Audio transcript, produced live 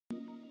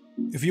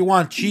If you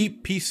want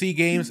cheap PC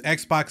games,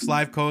 Xbox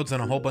Live codes,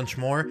 and a whole bunch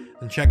more,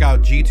 then check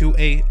out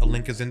G2A. A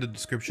link is in the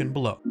description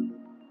below.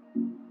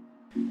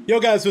 Yo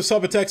guys, what's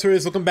up? It's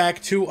XRAYZ. Welcome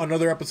back to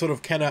another episode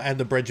of Kenna and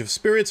the Bridge of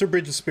Spirits, or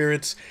Bridge of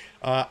Spirits.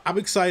 I'm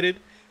excited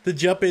to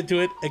jump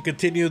into it and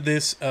continue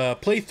this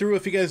playthrough.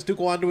 If you guys do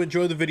go on to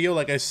enjoy the video,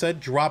 like I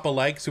said, drop a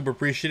like, super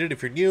appreciate it.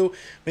 If you're new,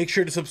 make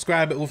sure to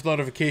subscribe with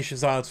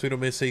notifications on so you don't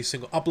miss a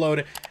single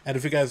upload. And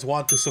if you guys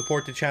want to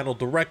support the channel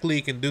directly,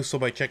 you can do so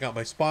by checking out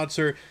my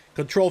sponsor,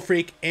 Control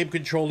Freak Aim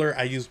Controller.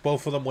 I use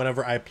both of them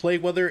whenever I play,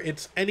 whether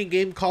it's any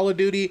game, Call of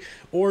Duty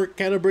or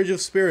Kenna Bridge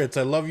of Spirits.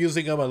 I love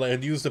using them. I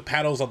use the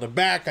paddles on the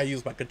back. I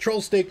use my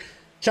control stick.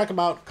 Check them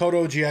out. Code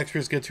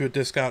OGXRAYZ gets you a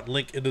discount.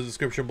 Link in the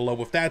description below.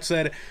 With that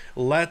said,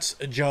 let's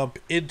jump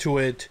into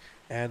it.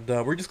 And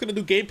we're just going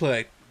to do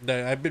gameplay.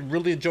 I've been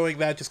really enjoying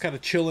that. Just kind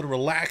of chilling,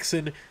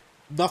 relaxing.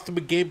 Nothing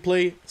but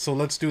gameplay. So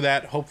let's do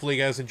that. Hopefully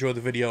you guys enjoy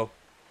the video.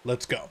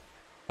 Let's go.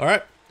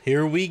 Alright,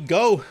 here we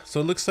go. So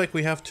it looks like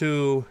we have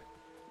to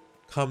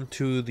come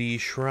to the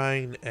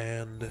shrine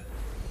and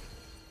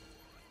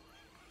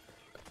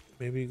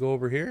maybe go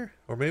over here.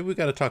 Or maybe we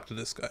got to talk to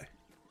this guy.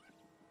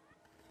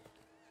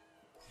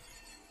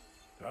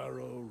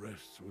 Taro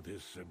rests with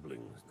his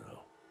siblings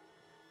now.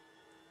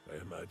 I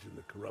imagine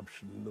the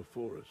corruption in the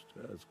forest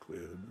has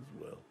cleared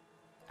as well.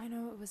 I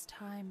know it was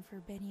time for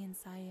Benny and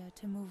Saya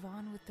to move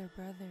on with their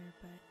brother,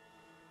 but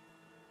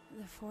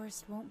the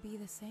forest won't be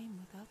the same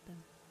without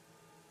them.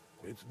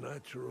 It's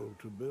natural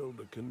to build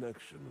a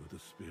connection with the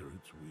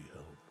spirits we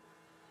help.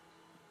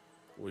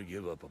 We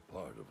give up a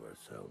part of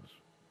ourselves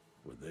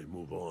when they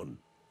move on,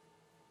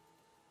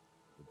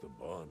 but the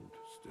bond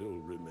still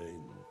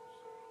remains.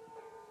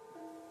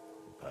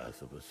 The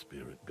path of a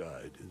spirit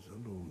guide is a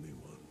lonely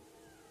one.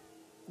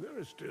 There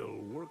is still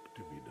work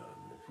to be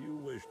done if you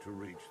wish to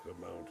reach the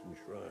mountain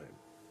shrine.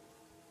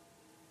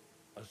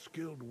 A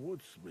skilled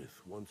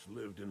woodsmith once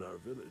lived in our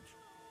village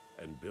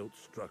and built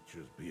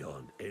structures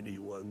beyond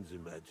anyone's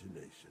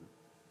imagination.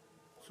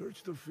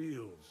 Search the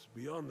fields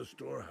beyond the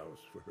storehouse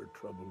for her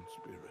troubled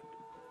spirit.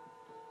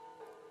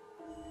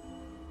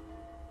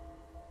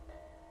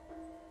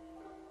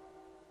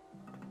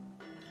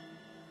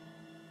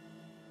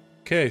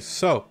 Okay,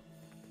 so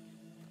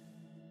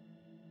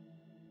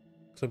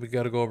we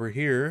got to go over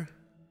here.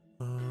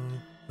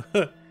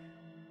 Wait,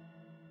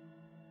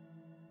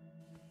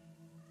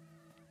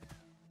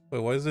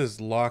 why is this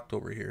locked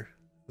over here?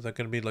 Is that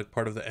going to be like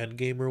part of the end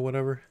game or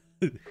whatever?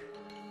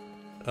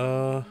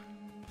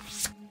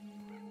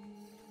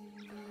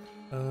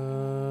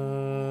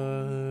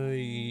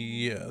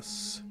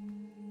 Yes.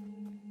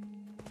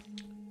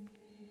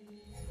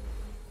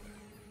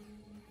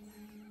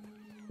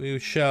 We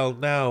shall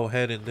now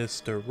head in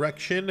this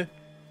direction.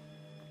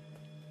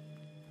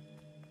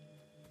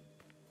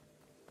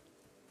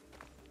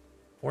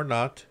 Or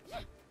not.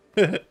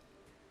 I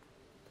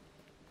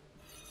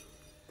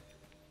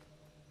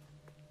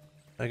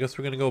guess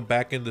we're gonna go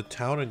back into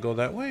town and go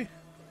that way?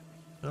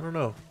 I don't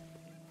know.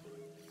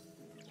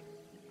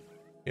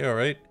 Yeah,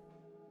 right.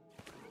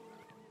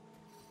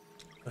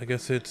 I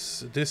guess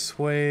it's this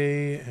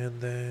way and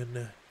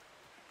then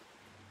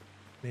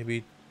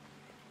maybe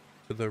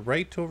to the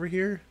right over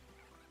here.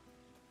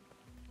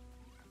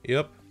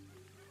 Yep.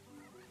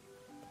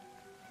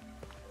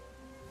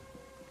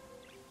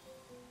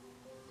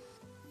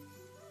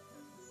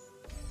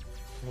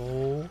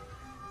 Oh.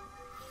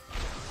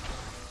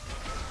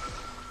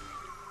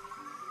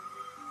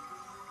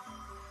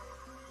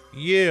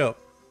 Yeah.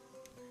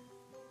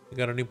 We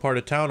got a new part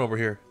of town over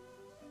here.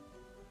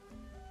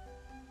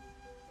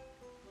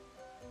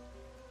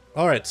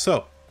 Alright,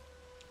 so.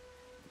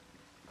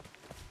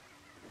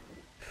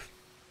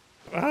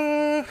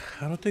 I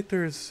don't think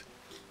there's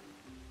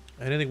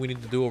anything we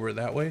need to do over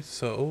that way.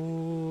 So,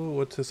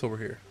 what's this over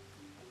here?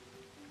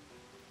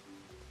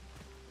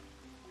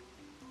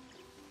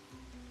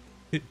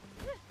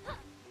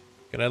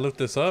 Can I lift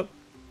this up?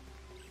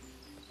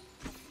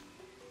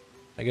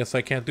 I guess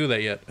I can't do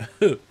that yet.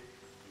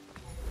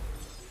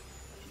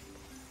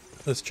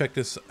 Let's check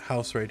this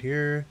house right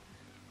here.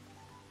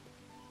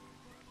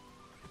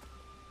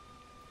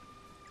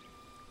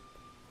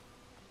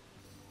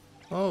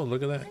 Oh,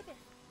 look at that.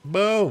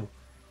 Boom!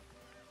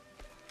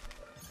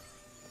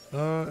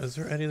 Is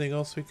there anything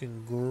else we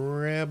can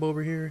grab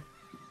over here?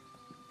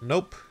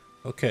 Nope.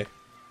 Okay.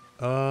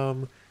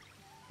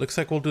 Looks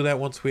like we'll do that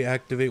once we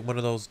activate one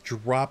of those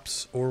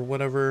drops or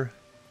whatever,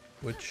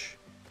 which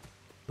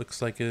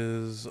looks like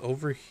is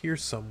over here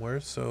somewhere,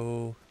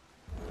 so...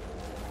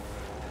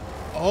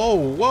 Oh,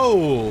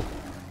 whoa!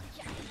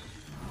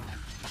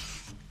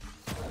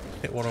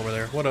 Hit one over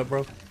there. What up,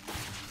 bro?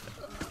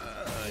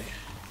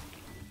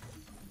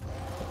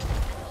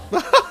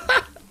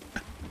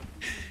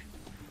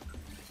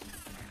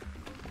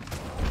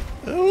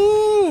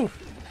 Ooh!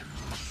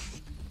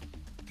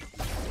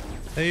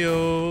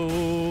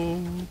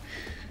 Heyo!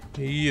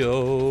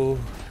 Heyo!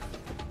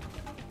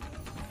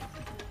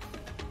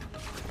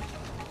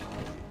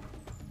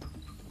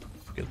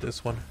 Get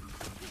this one.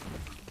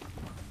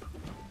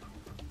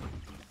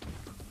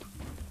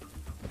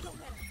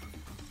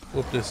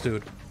 Whoop this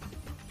dude.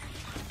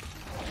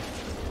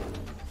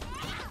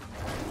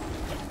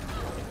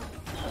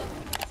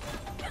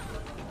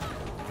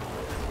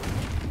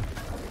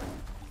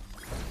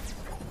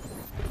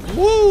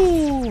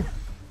 Woo!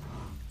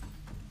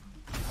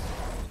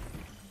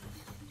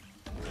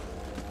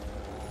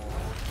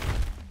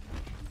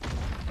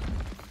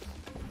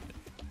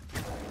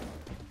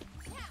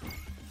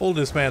 Hold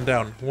this man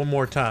down one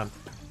more time.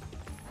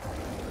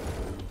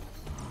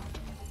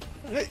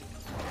 Hey.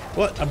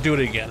 What? I'm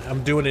doing it again.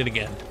 I'm doing it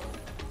again.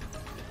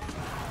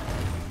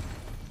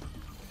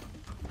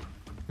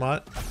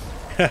 What?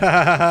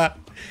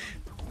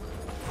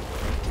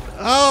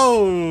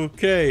 Oh,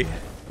 okay.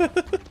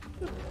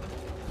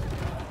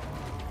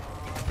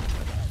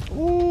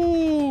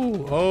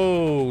 Ooh.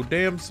 Oh,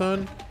 damn,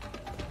 son.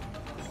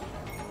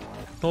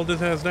 Hold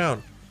his ass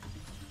down.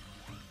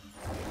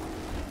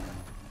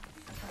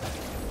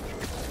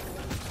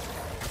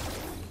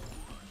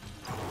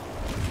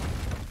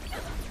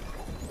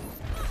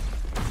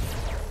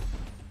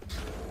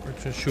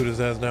 Just shoot his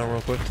ass down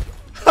real quick.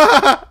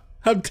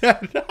 I'm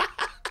dead.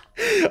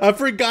 I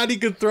forgot he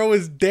could throw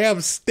his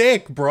damn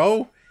stick,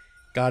 bro.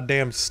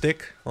 Goddamn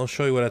stick. I'll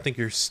show you what I think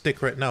your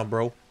stick right now,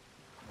 bro.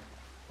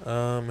 Is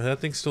that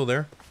thing still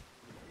there?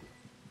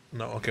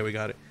 No, okay, we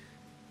got it.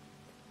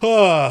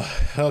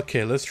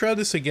 Okay, let's try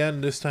this again.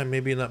 This time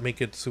maybe not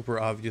make it super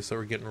obvious that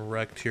we're getting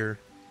wrecked here.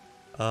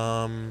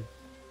 Where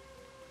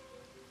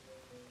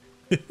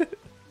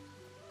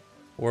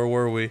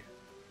were we?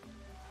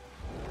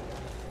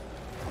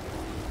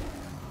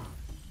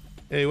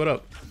 Hey, what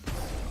up?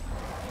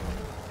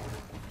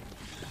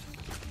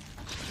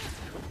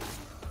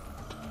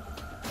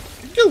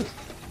 You.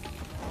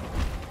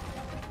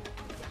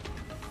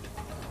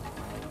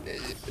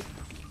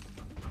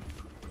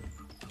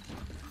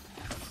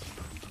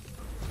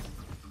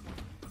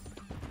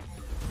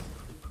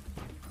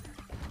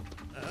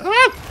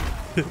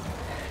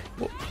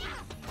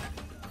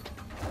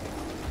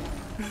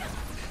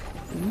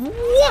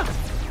 What?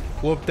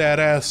 Whoop that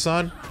ass,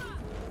 son.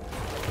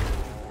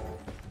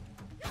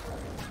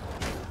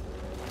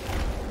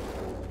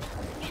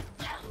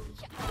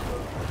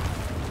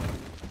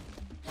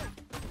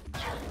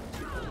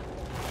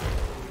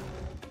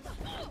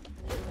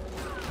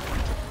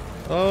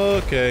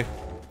 Okay.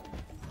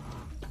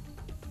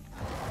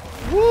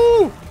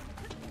 Woo!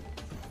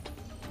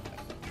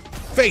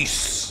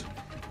 Face!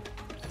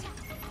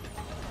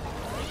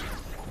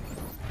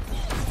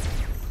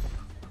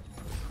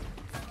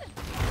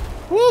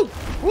 Woo!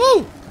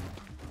 Woo!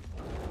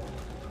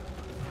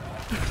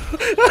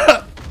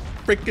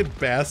 Freaking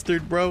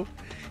bastard, bro.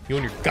 You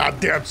and your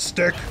goddamn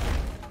stick.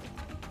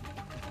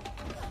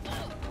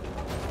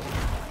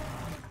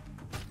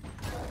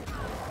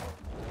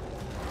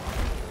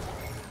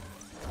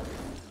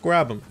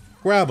 Grab him.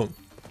 Grab him.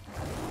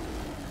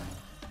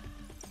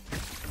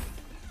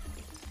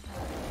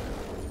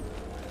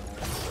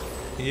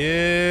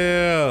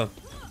 Yeah.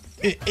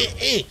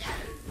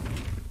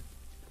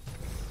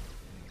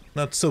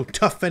 Not so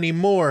tough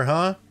anymore,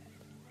 huh?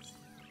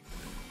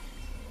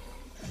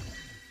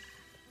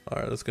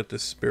 Alright, let's get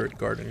this spirit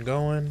garden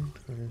going.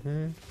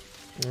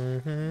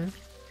 I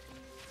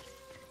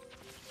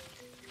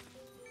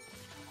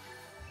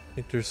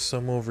think there's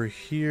some over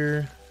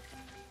here.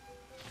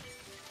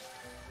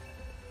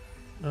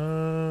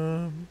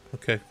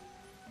 Okay.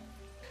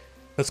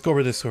 Let's go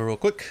over this real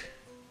quick.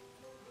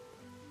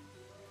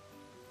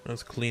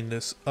 Let's clean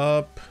this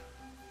up.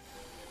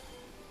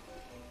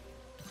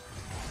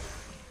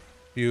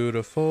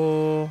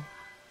 Beautiful.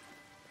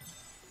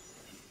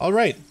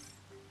 Alright.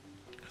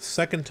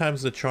 Second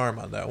time's the charm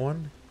on that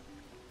one.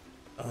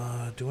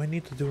 Do I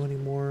need to do any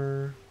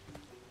more?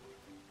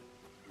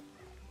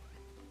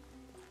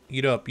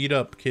 Eat up,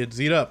 kids,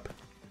 eat up.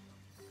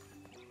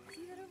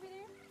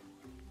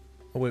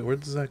 Oh wait, where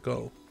does that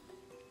go?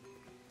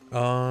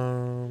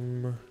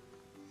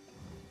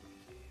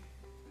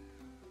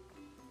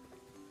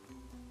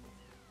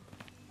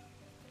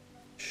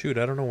 Shoot,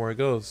 I don't know where it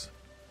goes.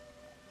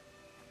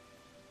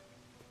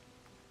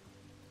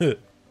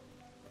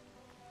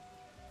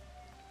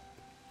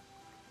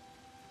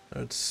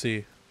 Let's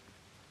see.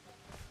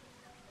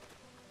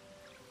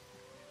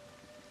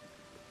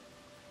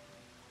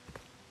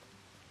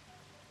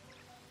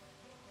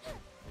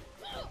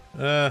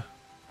 I'm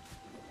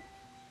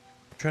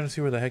trying to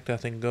see where the heck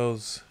that thing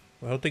goes.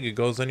 I don't think it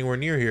goes anywhere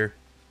near here.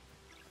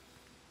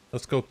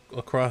 Let's go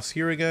across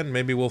here again.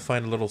 Maybe we'll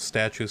find a little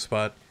statue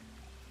spot.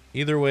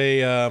 Either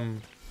way, I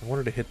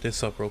wanted to hit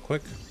this up real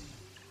quick.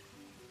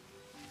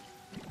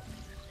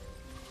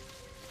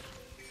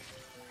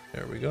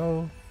 There we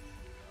go.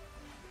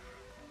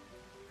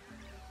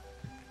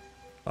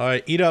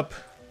 Alright, eat up.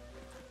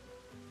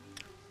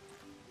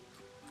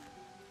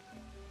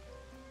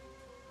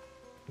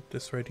 Put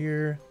this right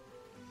here.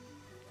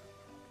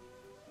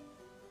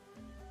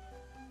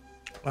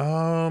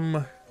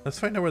 Let's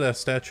find out where that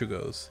statue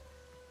goes.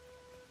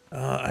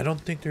 I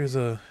don't think there's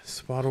a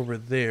spot over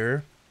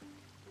there.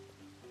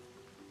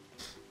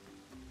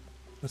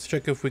 Let's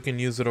check if we can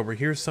use it over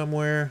here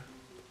somewhere.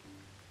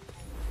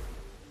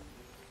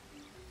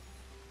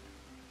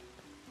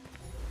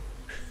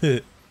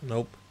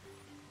 Nope.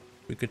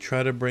 We could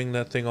try to bring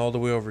that thing all the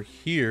way over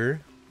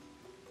here.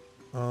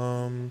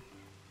 It's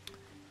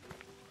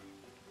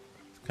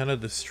kind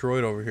of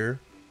destroyed over here.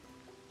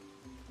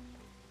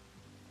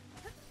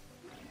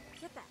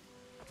 Get that.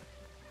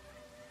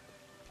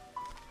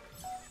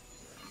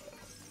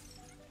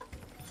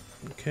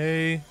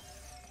 Okay.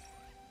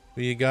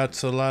 We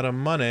got a lot of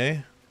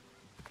money.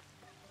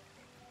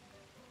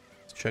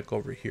 Let's check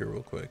over here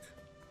real quick.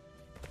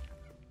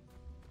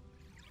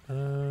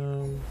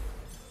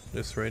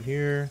 This right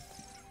here.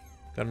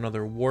 Got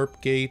another warp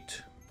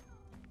gate.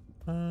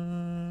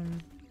 Oh,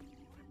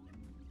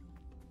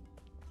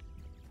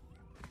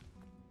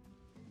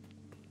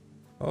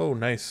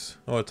 nice.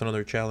 Oh, it's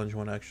another challenge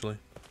one, actually.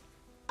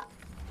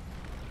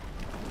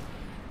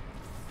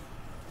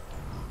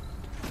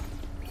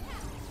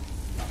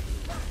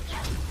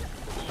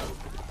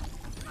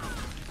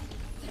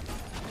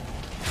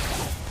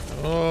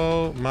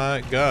 Oh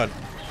my god.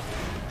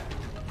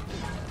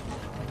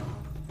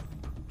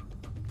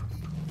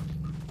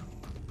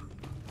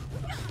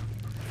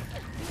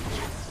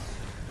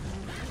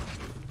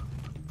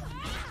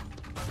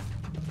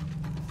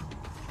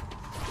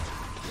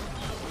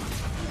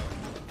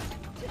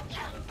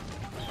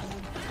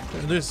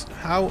 There's,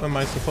 how am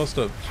I supposed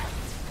to?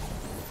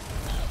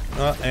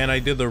 And I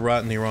did the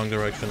rot in the wrong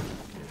direction.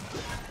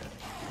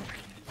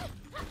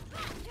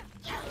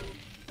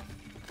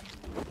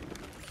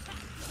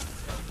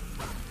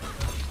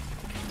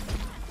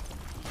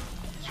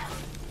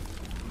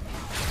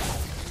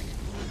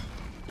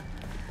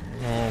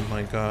 Oh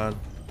my god.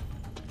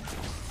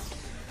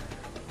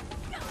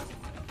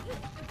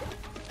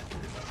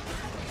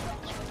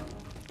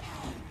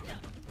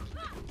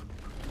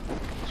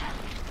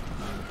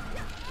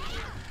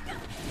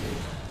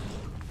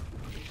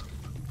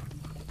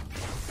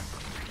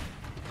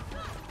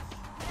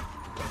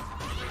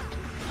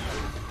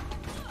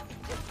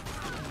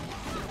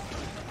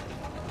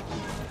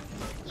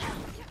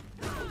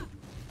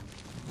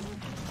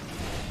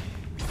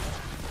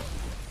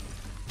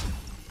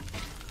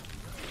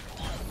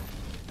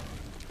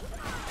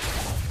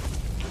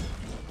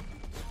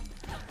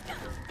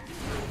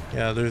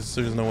 Yeah, there's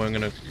no way I'm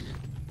gonna.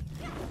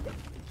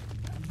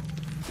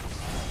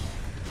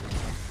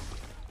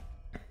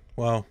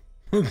 Wow.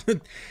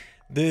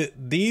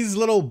 These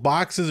little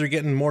boxes are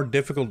getting more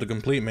difficult to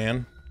complete,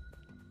 man.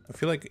 I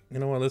feel like, you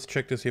know what, let's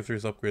check to see if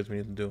there's upgrades we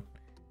need to do.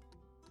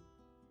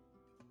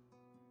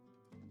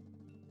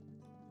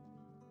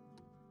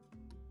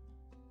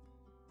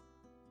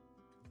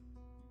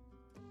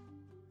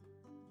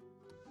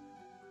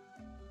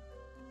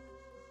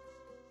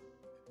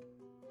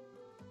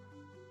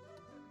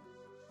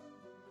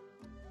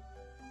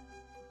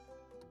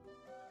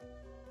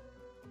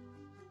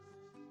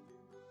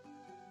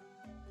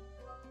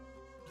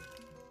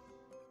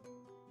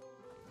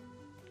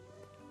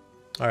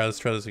 Alright, let's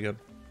try this again.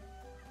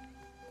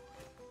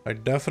 I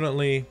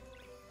definitely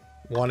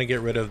want to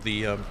get rid of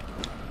the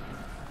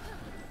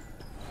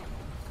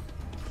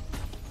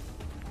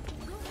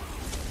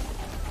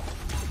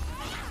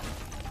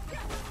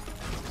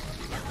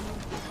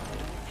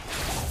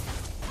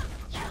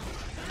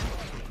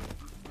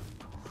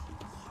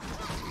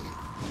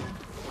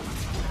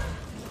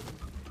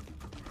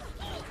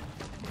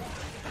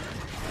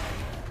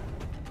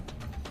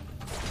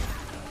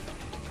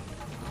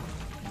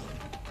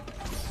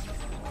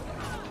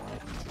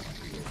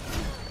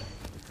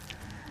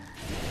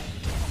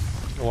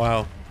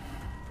wow.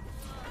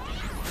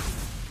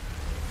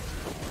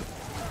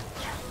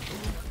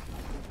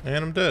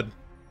 And I'm dead.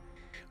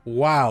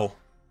 Wow.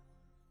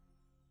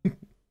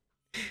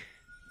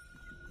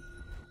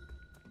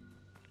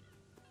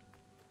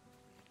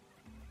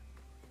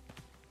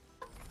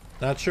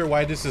 Not sure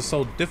why this is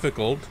so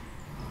difficult.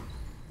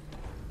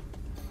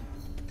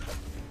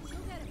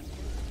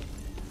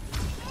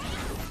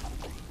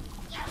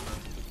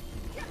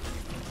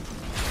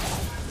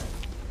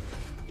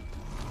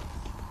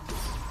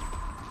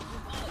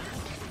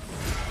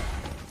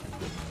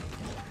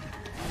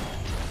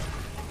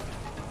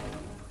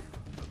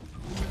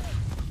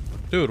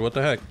 Dude, what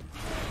the heck?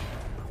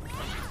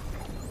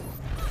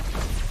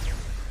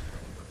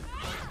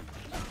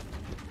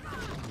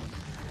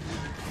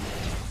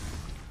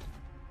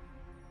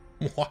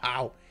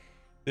 Wow.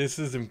 This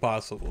is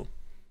impossible.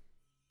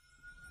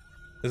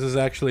 This is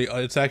actually,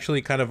 it's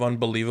actually kind of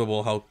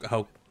unbelievable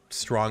how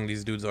strong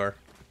these dudes are.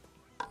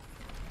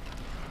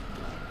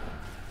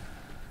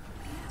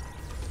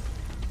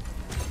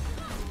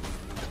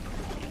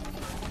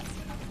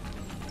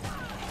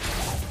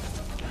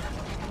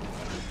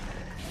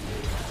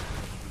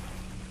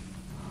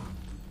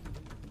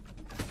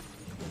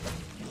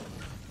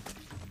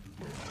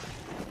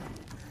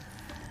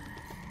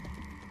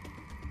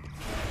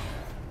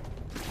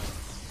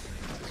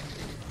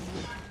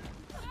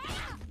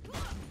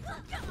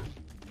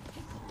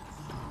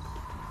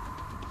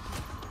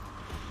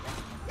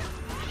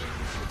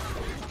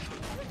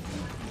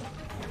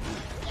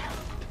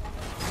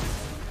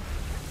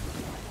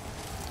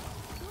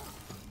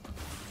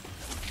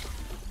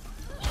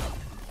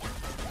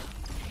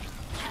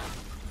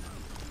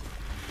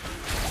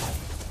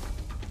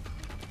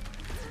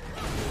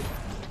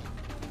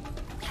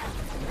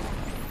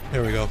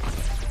 There we go.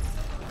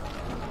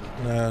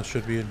 Nah,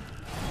 should be.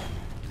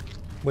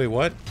 Wait,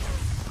 what?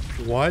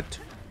 What?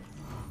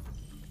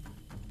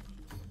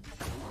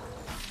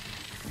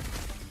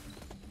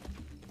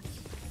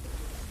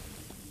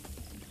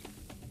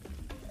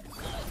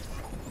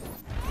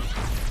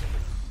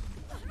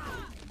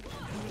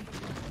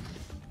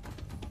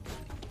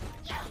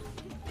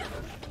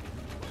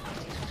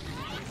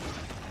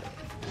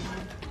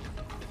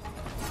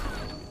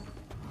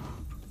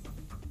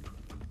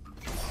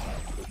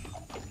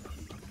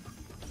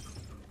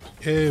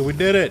 Hey, we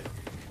did it!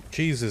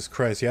 Jesus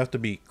Christ, you have to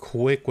be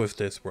quick with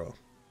this, bro.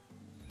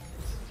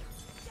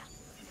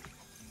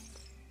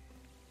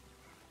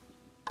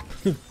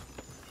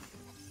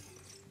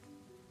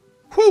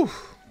 Whew!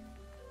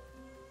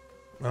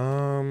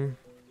 Oh,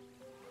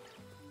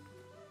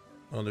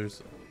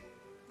 there's...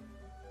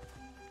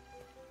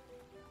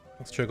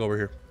 Let's check over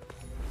here.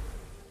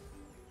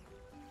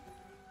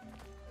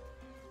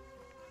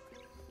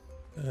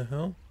 The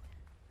hell?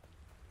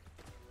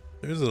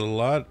 There's a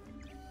lot...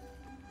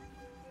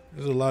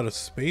 There's a lot of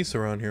space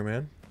around here,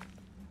 man.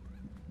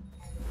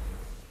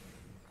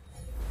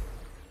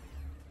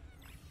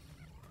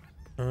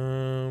 I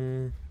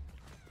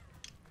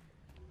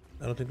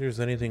don't think there's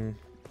anything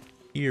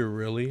here,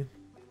 really.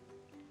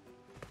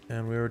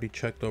 And we already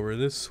checked over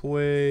this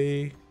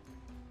way.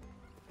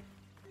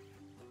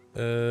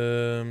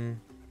 I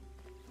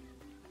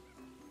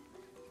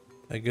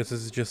guess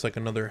this is just like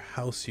another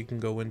house you can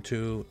go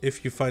into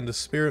if you find the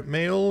spirit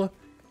mail.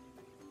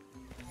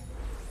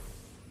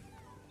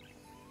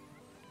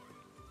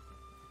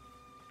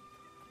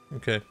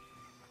 Okay.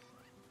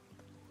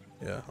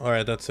 Yeah,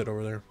 alright, that's it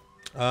over there.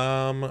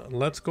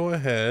 Let's go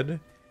ahead.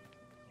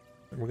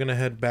 We're gonna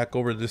head back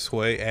over this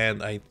way,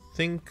 and I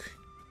think...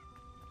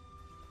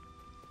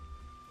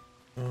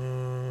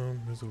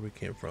 here's where we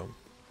came from.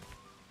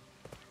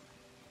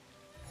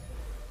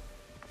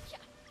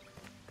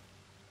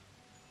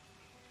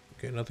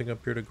 Okay, nothing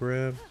up here to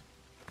grab.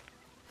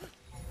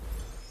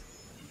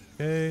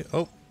 Okay,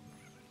 oh!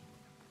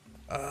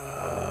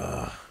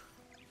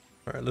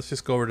 Alright, let's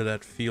just go over to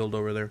that field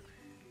over there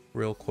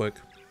real quick.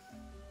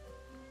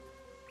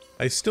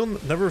 I still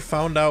never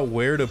found out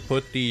where to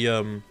put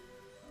the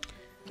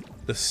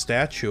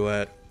statue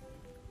at.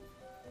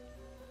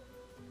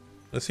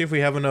 Let's see if we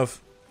have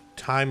enough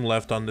time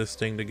left on this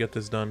thing to get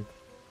this done.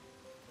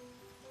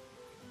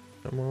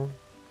 Come on.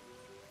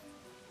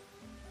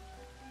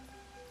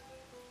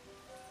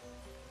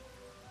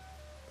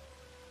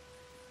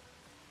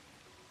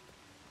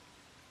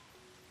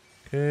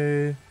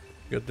 Okay,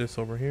 get this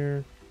over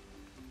here.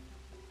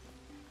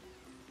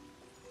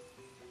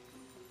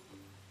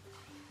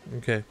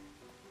 Okay.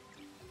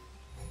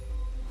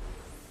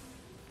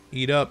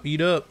 Eat up, eat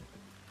up.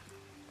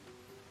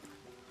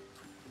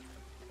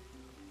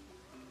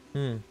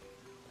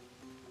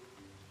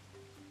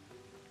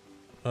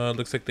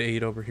 Looks like they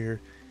ate over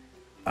here.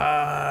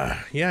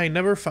 Yeah, I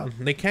never found...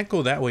 They can't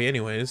go that way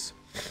anyways.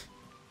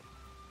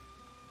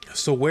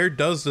 So where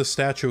does the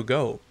statue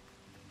go?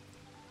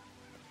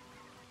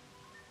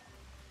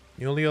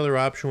 The only other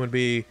option would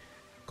be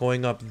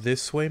going up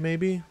this way,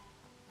 maybe?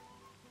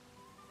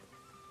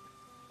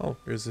 Oh,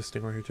 there's this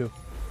thing right here, too.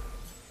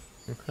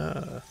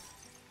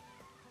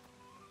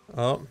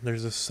 Oh,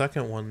 there's a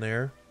second one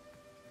there.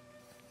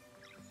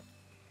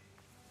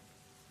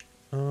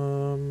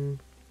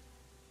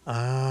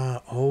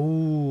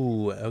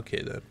 Oh,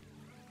 okay then.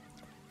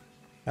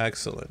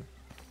 Excellent.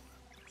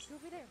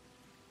 Over there.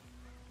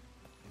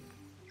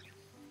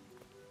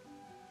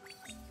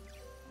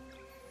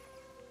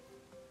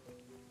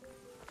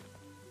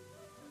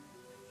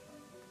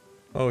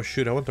 Oh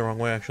shoot, I went the wrong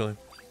way actually.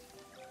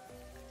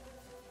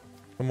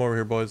 Come over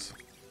here, boys.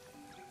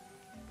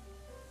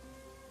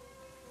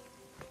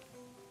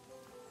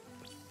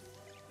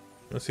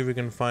 Let's see if we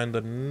can find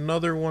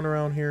another one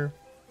around here.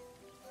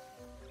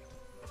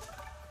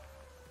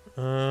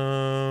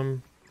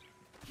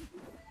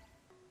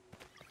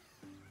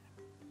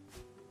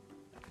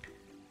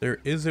 There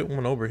isn't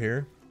one over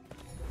here.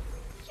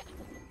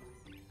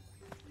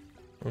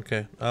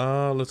 Okay,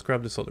 let's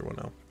grab this other one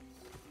now.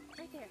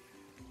 Right there.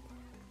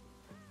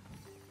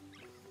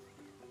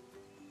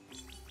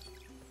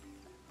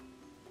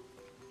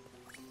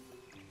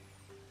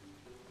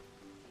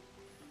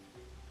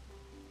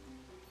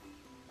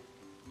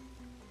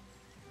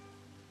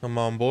 Come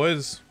on,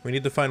 boys. We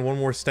need to find one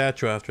more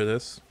statue after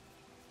this.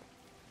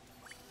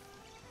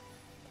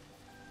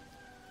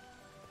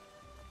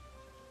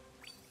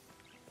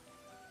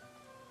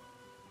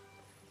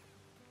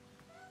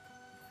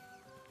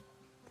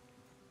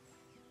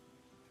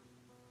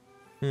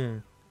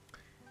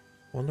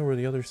 Wonder where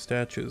the other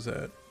statue's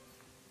at.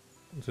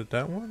 Is it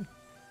that one?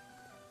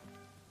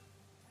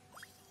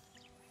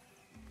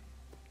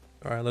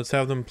 Alright, let's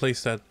have them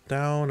place that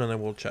down and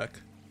then we'll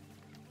check.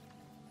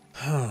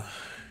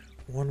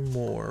 One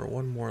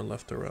more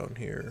left around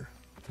here.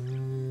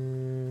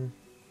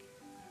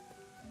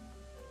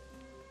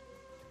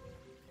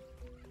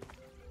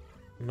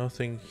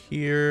 Nothing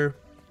here.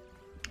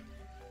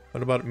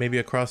 What about maybe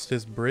across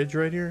this bridge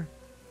right here?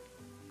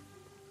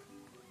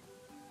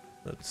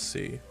 Let's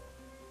see.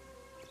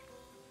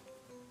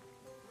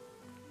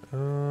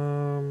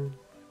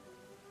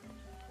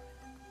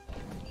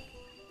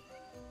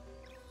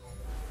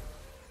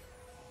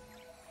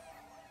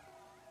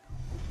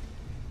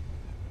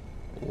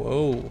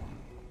 Whoa.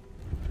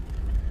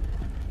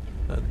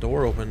 That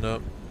door opened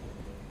up.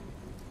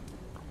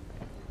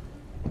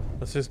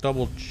 Let's just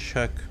double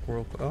check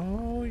real quick.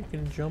 Oh, you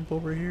can jump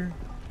over here.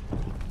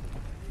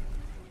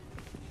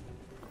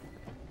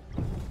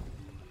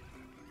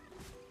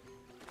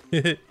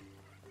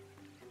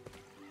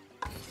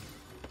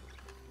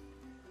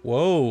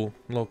 Whoa,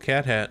 little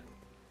cat hat.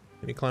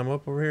 Can you climb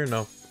up over here?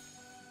 No.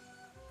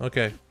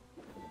 Okay.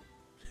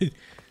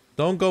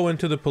 Don't go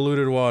into the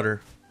polluted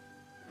water.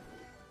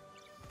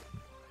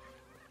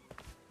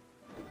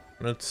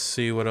 Let's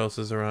see what else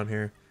is around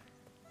here.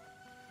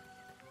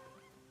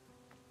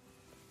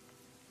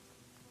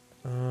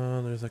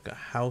 There's like a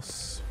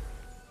house.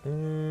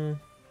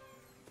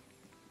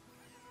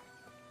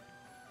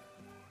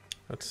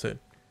 That's it.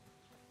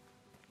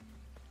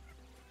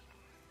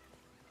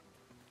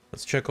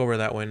 Let's check over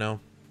that way now.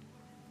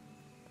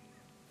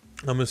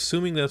 I'm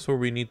assuming that's where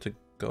we need to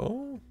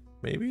go?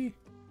 Maybe?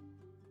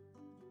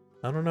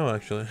 I don't know,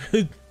 actually.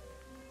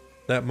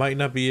 That might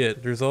not be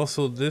it. There's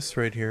also this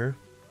right here.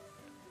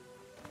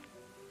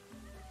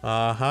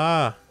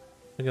 Aha!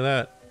 Look at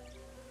that.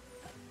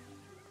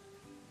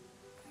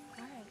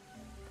 Alright.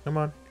 Come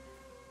on.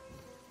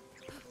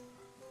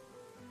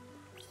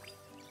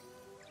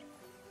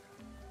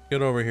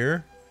 Get over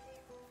here.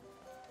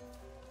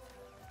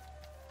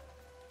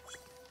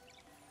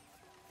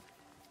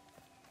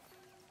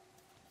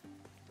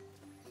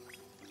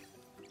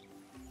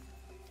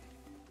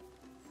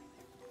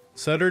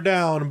 Set her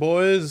down,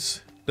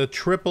 boys. The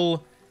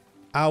triple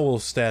owl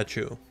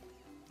statue.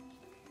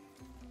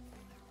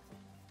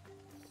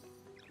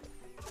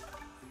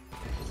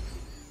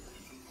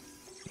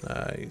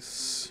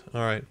 Nice.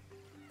 Alright.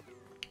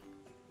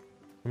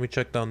 Let me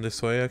check down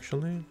this way,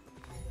 actually.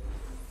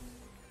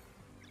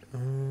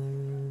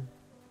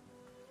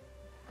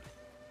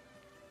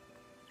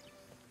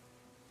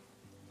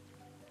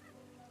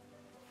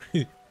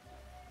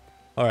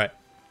 Alright.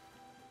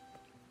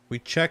 We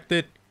checked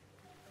it.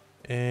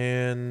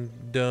 And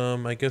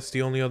I guess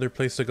the only other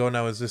place to go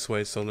now is this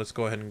way, so let's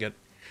go ahead and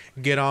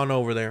get on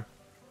over there.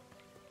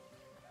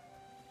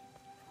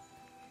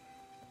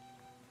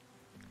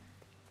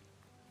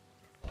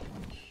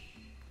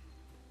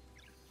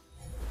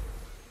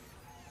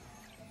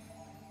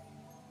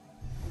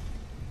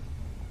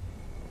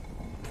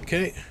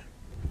 Okay.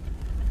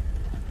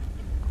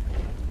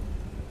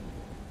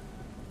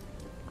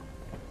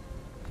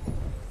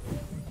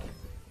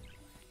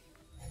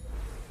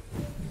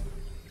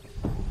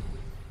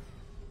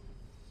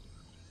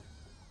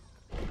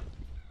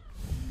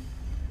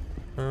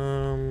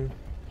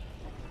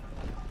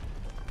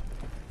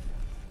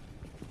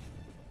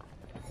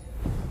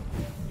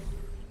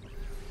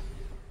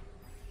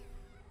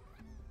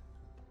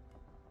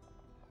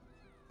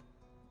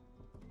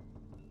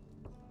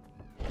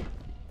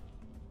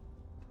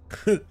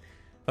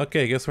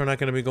 Okay, guess we're not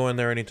going to be going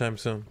there anytime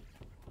soon.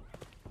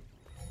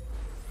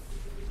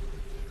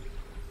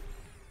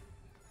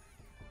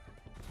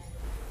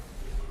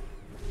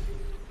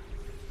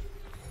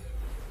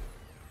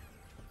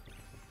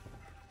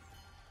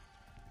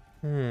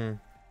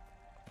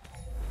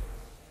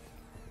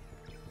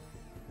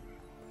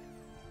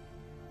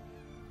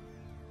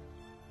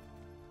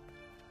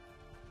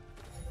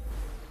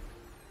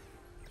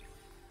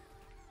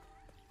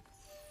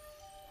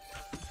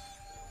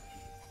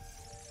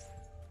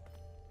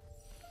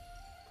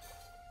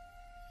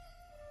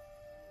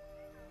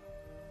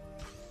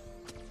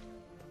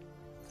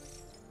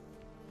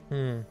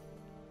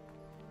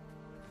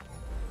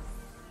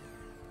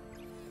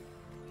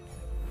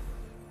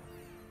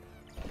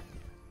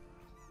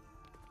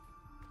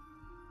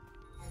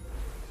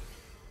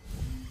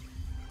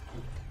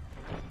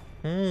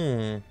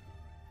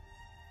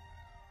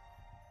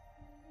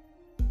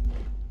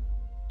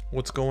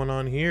 What's going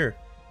on here?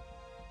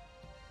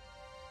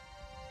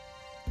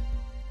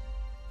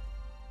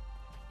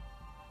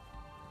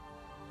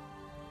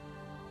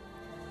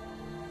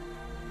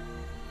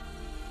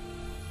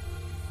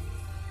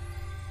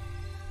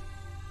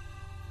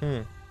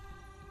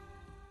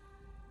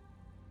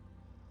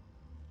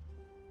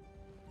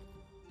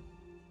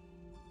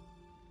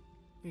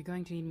 You're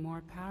going to need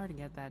more power to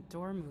get that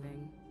door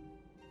moving.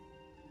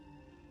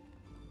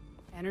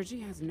 Energy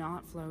has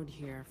not flowed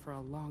here for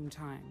a long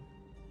time.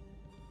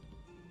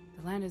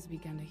 The land has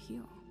begun to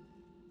heal.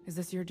 Is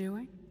this your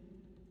doing?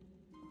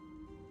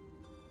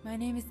 My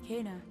name is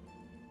Kena.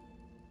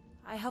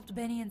 I helped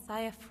Benny and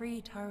Saya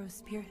free Taro's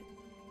spirit.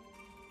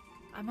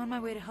 I'm on my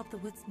way to help the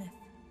woodsmith.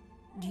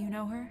 Do you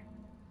know her?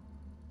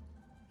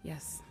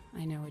 Yes,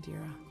 I know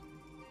Adira.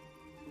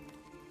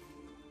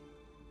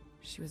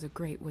 She was a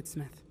great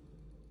woodsmith.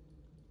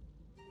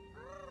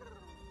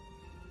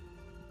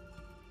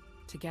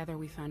 Together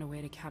we found a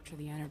way to capture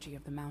the energy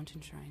of the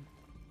mountain shrine.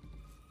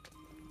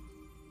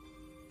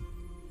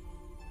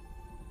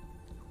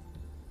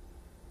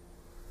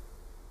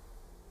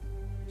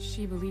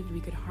 She believed we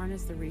could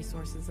harness the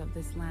resources of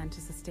this land to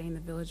sustain the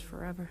village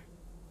forever.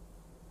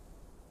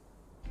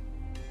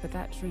 But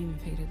that dream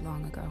faded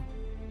long ago.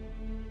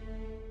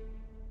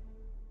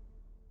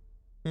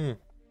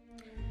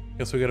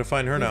 Guess we gotta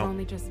find her We've now.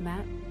 only just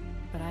met,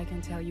 but I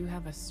can tell you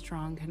have a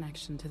strong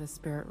connection to the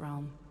spirit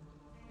realm.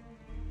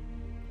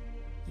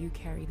 You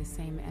carry the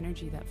same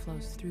energy that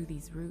flows through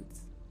these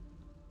roots.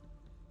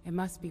 It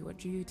must be what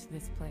drew you to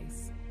this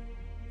place.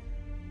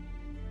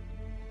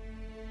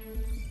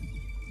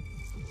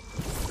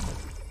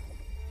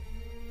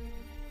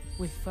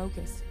 With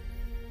focus,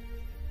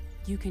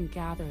 you can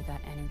gather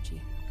that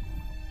energy.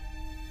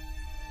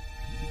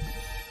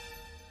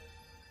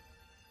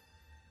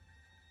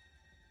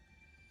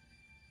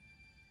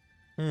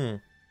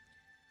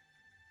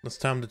 It's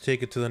time to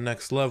take it to the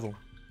next level.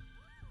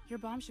 Your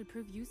bomb should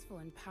prove useful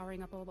in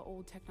powering up all the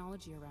old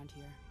technology around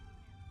here.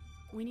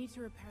 We need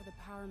to repair the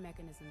power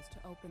mechanisms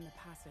to open the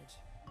passage.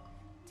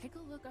 Take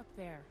a look up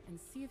there and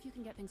see if you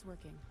can get things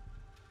working.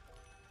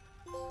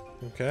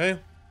 Okay.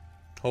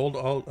 Hold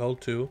Alt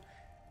L2,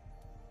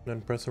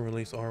 then press and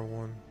release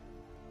R1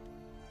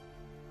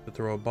 to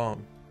throw a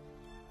bomb.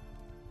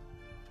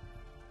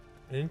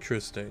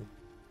 Interesting.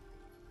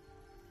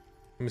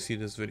 Let me see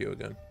this video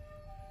again.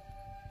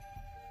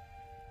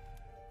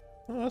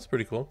 Oh, that's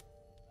pretty cool.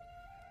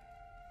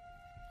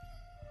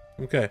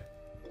 Okay.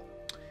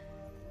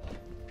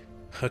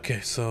 Okay,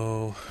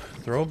 so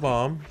throw a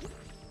bomb.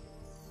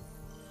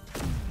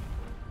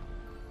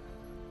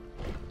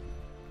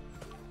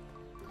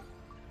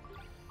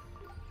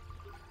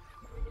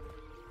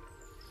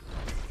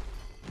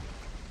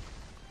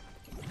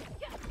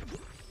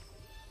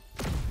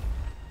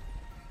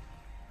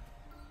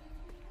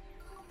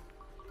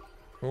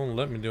 It won't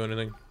let me do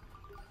anything.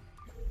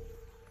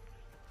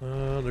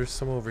 There's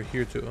some over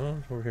here too.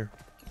 Oh, over here.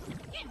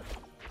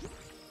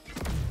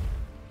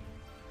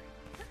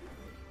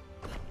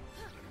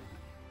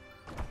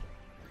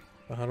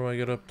 How do I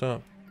get up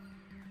top?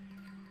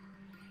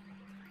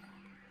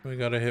 We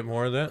gotta hit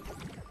more of that.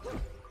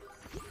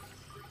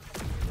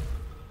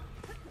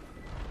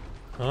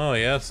 Oh,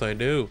 yes, I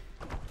do.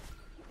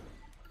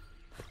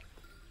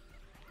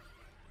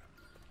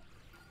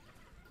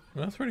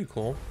 That's pretty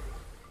cool.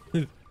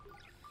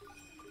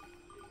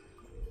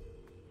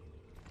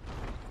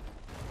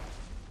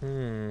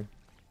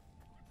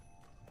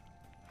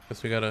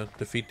 Guess we gotta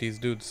defeat these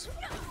dudes.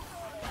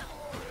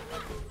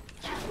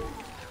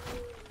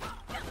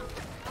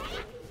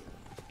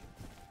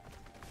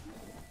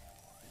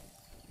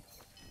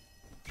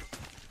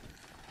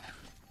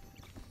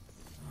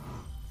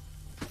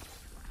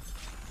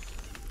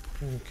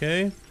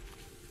 Okay.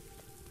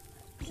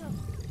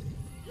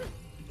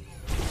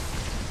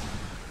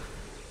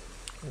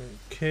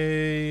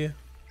 Okay.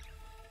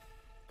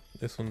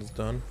 This one's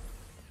done.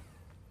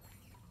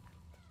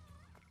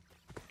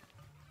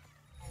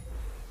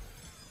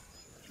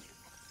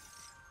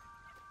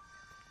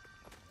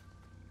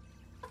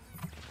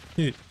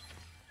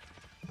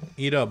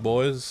 Eat up,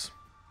 boys.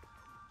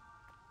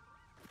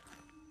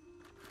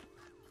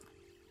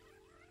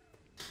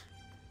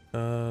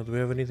 Do we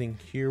have anything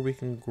here we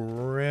can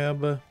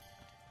grab?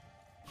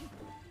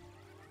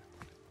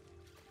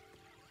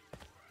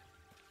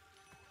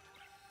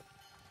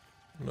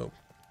 Nope.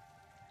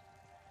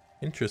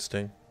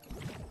 Interesting.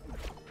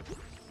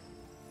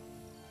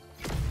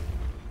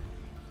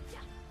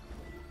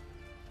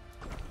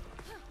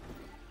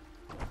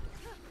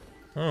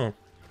 Oh.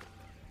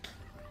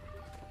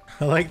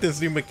 I like this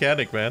new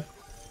mechanic, man.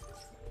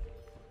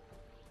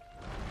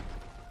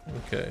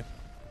 Okay.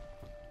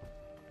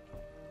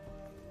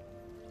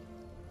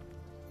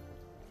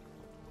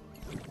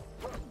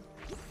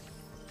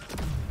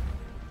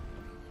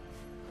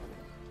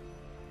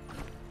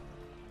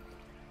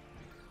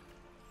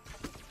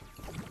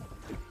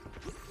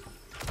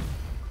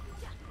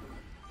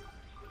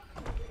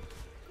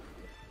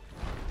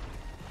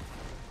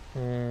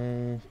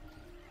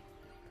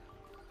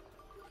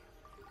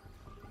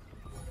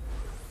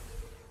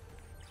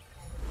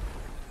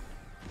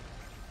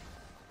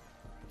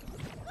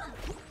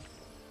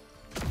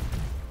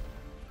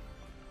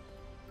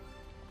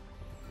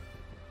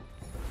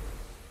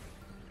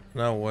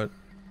 Now what?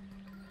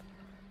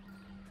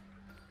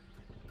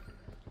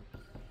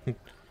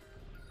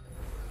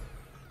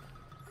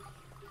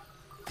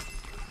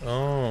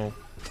 Oh.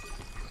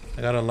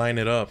 I gotta line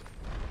it up.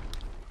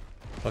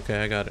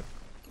 Okay, I got it.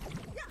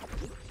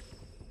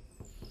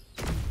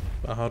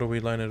 But how do we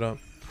line it up?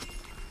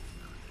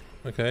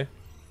 Okay.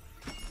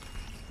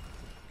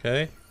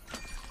 Okay.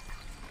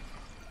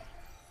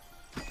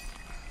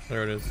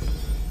 There it is.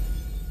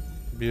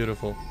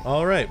 Beautiful.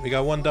 Alright, we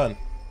got one done.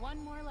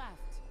 One more left.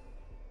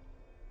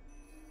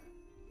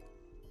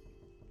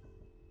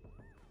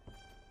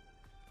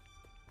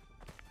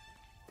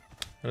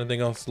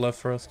 Anything else left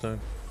for us to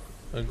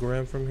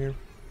grab from here?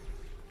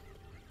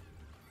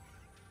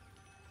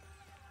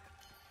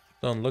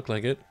 Don't look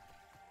like it.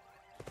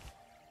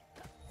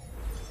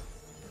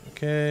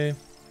 Okay.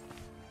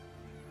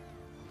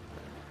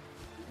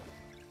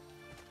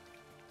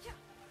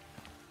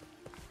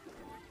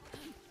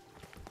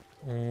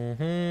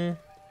 Mm-hmm.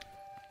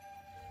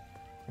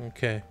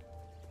 Okay.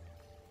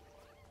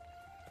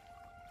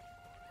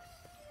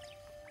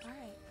 All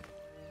right.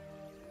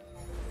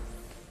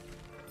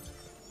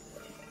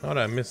 How did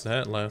I miss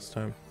that last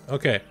time?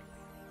 Okay.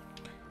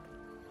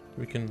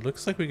 We can,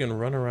 looks like we can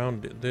run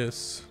around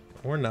this.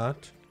 Or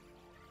not.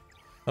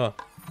 Oh,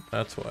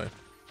 that's why.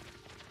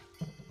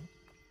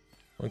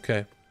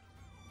 Okay.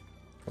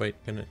 Wait,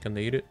 can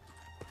they eat it?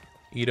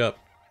 Eat up.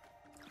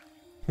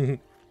 We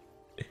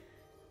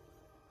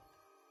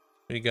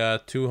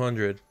got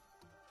 200.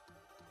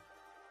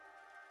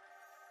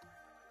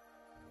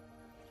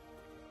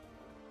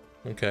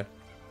 Okay.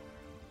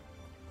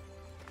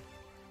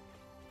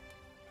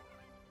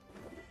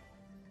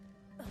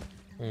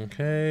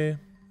 Okay.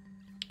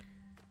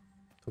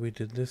 So we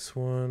did this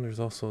one. There's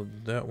also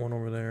that one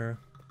over there.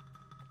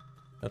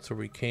 That's where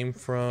we came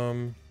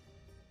from.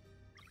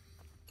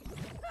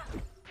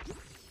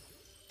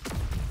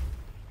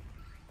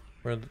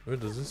 Where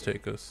does this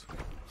take us?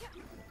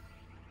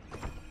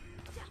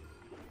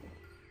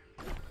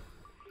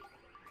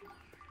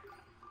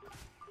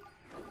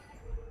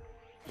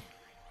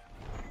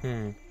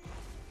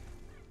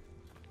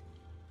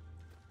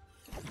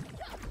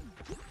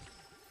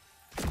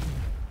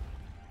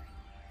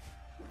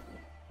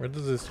 Where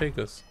does this take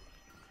us?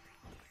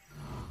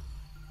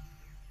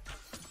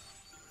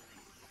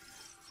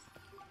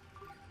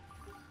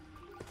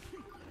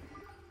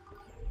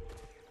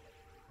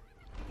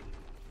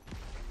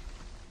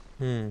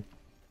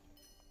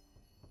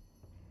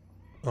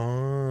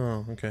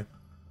 Oh, okay.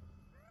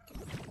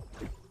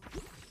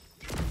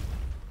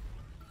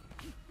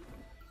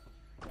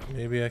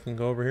 Maybe I can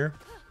go over here?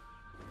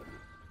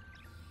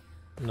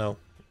 No.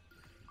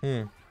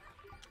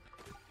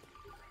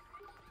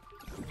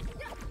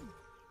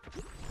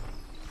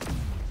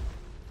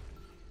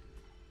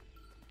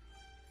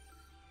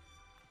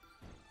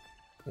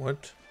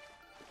 What?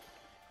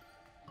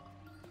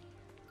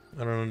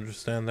 I don't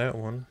understand that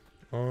one.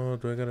 Oh,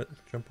 do I gotta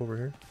jump over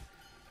here?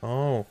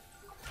 Oh.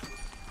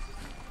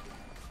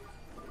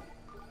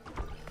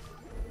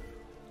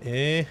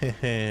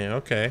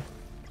 Okay.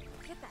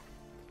 Get that.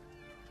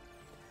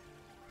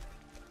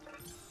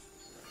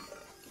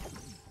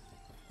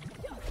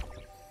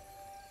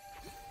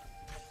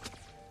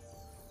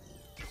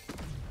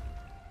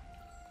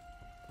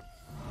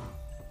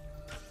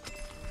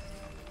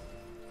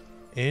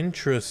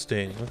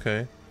 Interesting.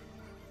 Okay.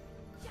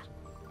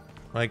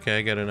 Okay,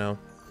 I get it now.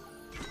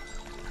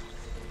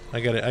 I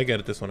get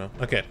it this one now.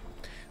 Okay.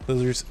 So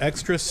there's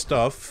extra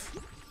stuff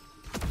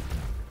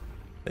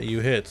that you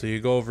hit. So you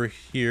go over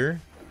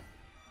here.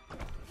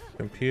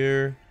 Jump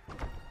here.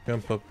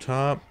 Jump up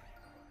top.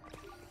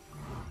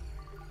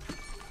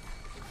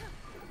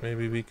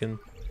 Maybe we can...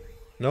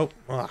 Nope.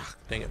 Ah,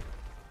 dang it.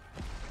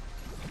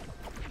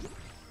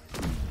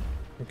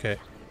 Okay.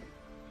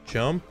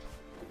 Jump.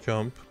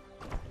 Jump.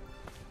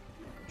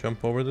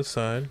 Jump over the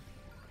side.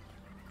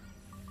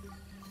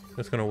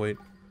 Just gonna wait.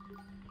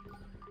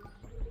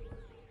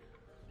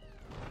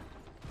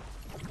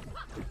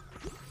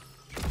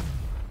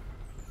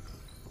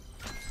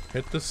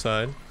 Hit the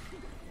side.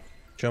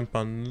 Jump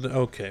on the...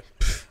 Okay.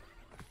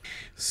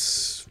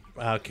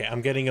 Okay,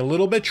 I'm getting a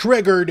little bit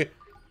triggered.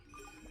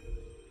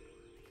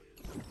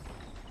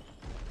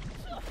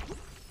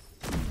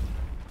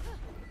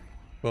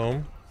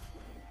 Boom.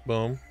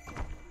 Boom.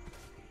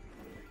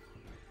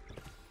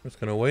 Just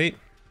gonna wait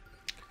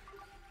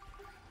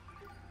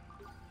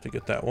to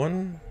get that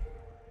one.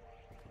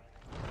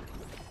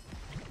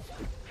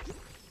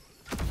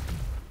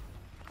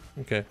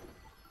 Okay.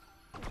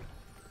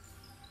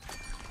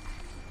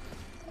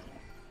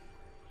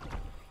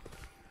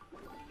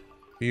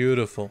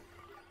 Beautiful.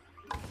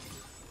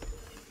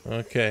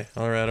 Okay,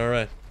 alright,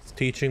 alright. It's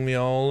teaching me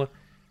all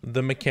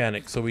the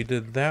mechanics. So we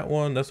did that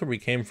one. That's where we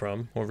came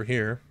from, over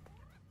here.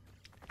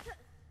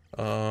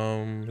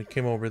 We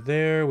came over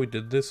there. We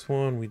did this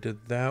one. We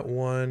did that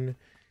one.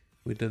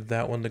 We did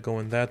that one to go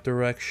in that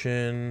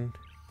direction.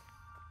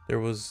 There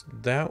was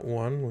that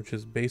one, which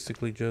is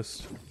basically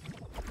just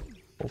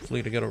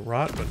hopefully to get a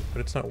rot, but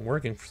it's not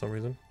working for some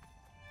reason.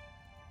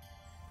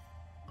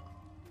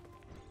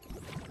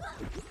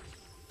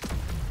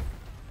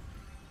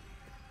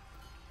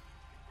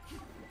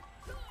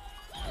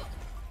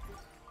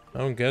 I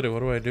don't get it. What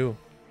do I do?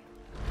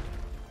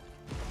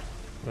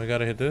 Do I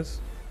gotta hit this?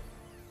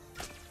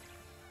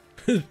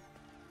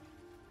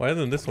 Why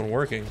isn't this one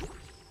working?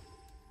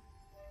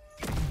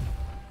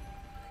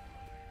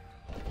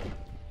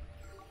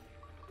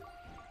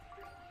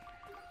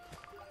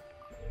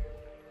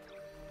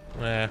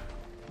 Nah.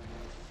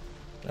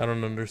 I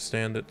don't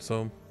understand it,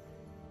 so I'm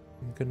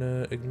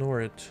gonna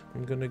ignore it.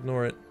 I'm gonna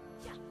ignore it.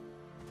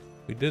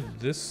 We did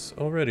this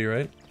already,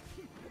 right?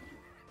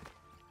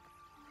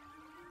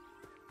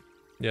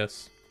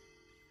 Yes.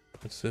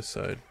 It's this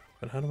side.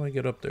 But how do I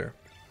get up there?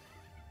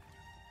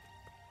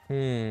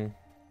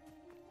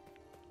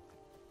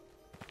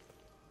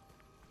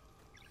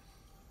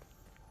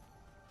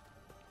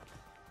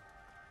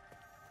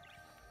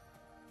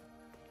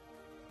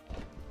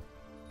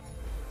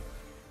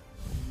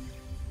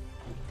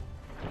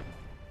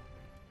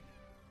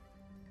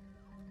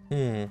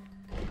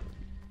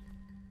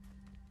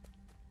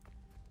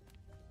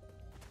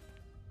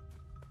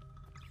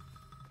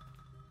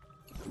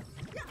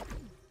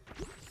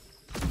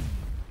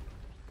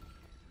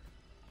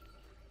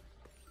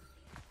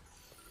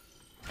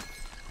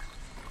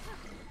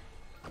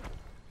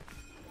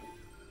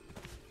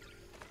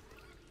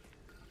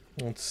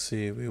 Let's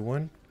see, we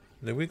went...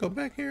 Did we go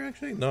back here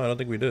actually? No, I don't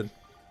think we did.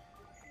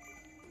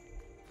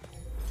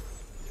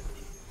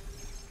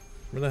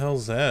 Where the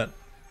hell's that?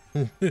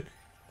 Yeah,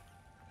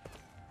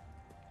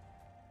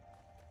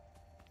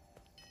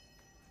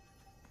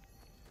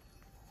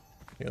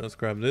 let's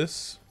grab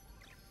this.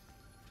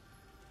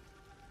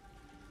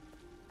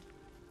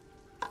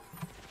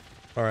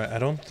 Alright, I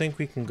don't think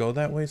we can go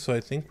that way, so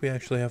I think we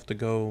actually have to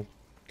go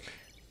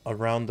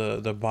around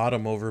the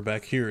bottom over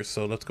back here.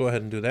 So let's go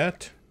ahead and do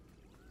that.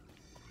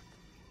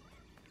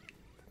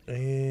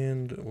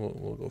 And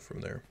we'll go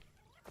from there.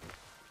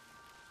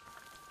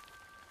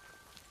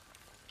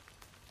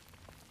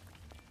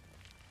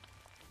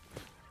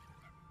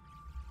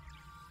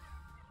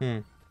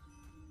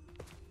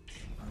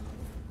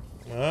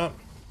 Well.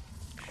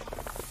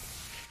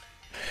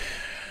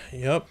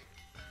 Yep.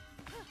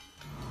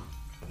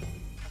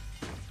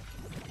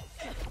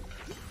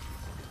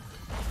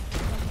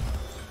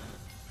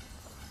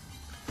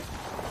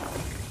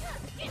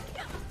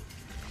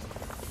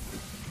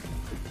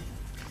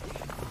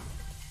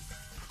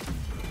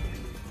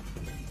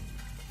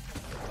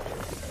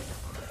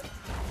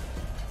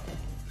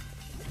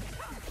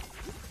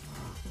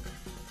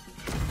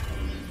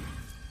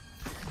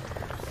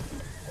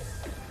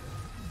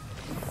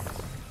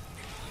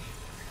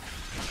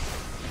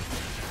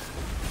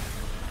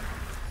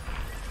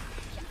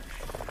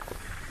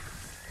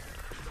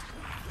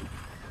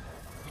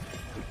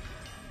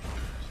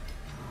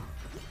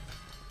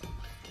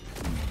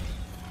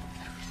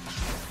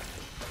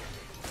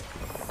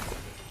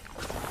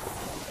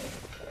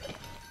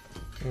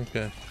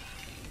 Okay.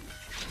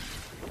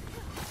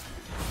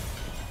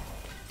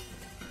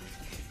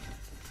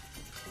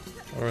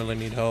 I really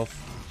need health.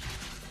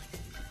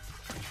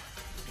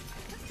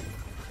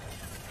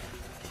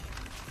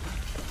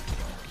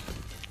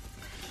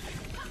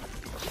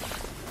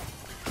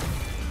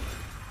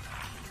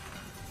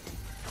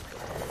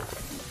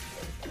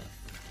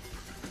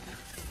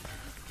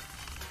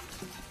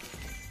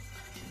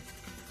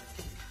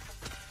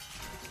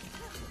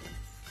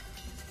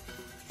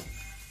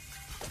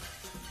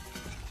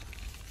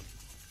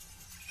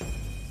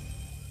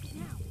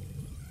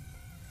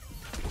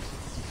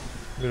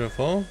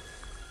 Beautiful.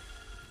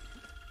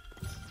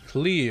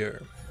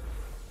 Clear.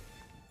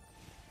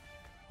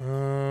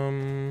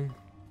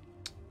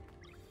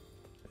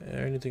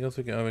 Anything else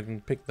we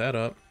can pick that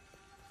up.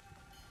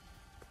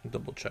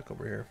 Double check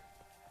over here.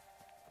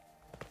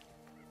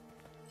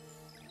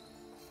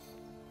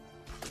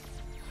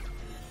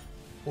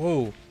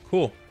 Whoa,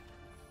 cool.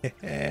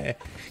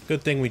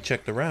 Good thing we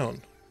checked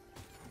around.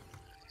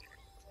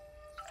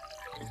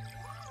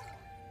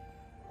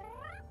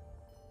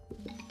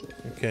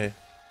 Okay.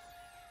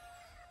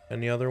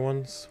 Any other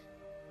ones?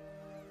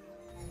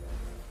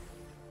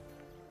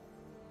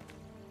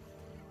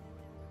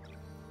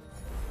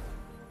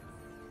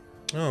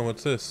 Oh,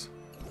 what's this?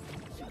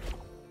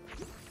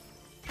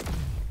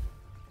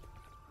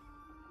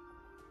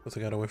 Guess I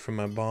got away from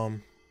my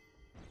bomb.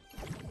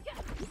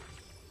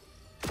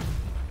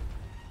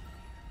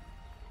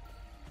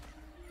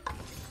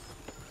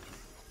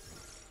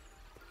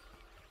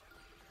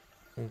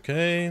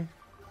 Okay.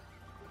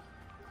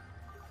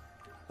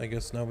 I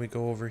guess now we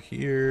go over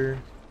here.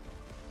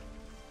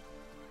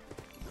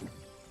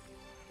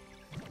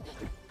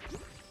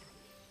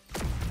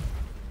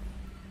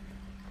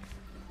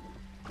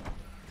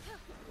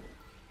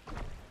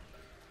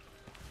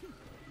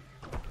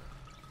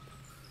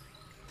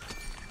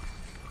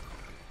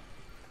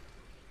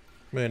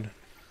 Man,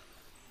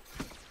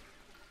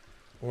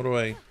 what do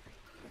I...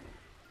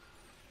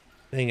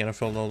 Dang it, I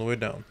fell all the way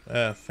down.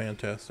 Ah,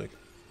 fantastic.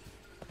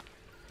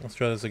 Let's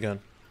try this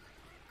again.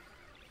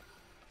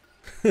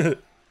 Come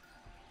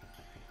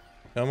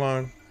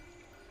on.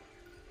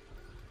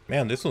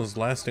 Man, this one's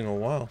lasting a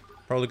while.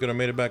 Probably could have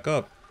made it back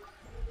up.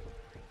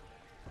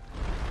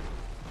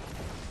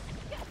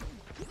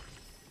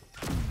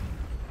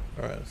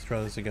 Alright, let's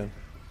try this again.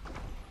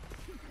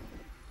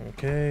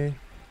 Okay.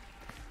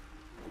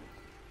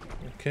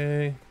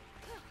 Okay.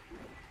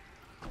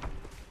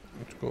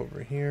 Let's go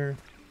over here.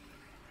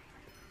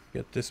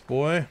 Get this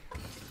boy.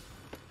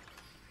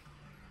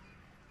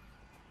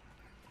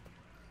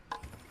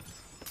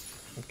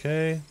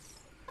 Okay.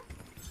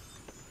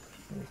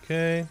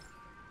 Okay.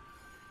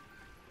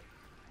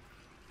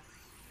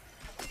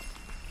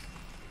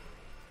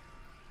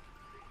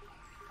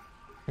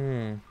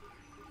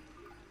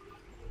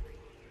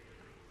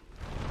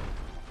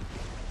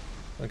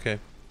 Okay.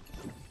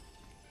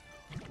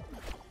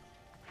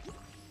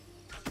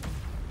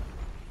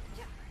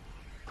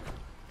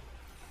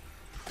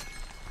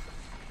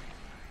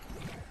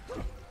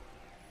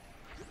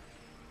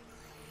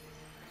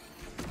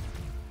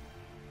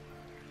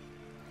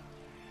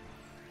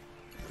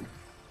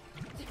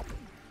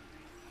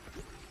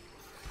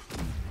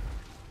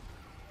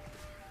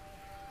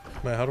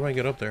 Man, how do I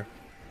get up there?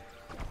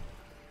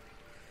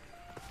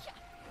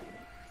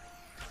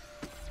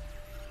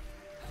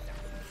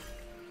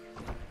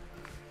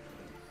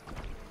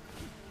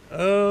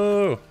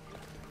 Oh!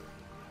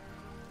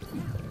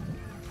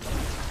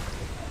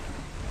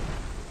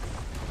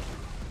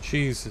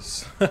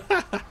 Jesus.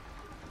 That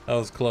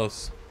was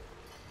close.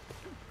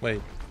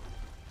 Wait.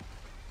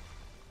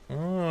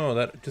 Oh,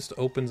 that just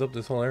opens up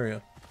this whole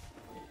area.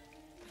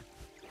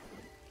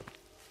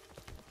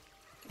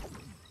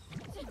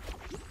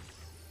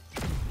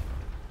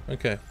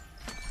 Okay.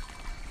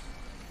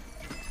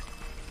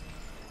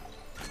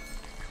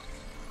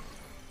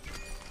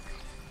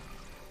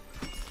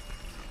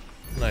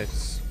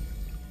 Nice.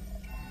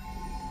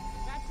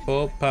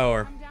 Full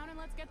power. Come down and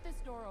let's get this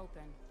door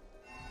open.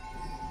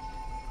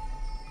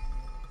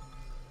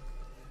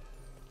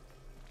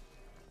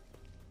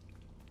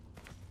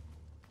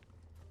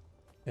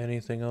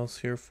 Anything else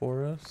here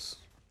for us?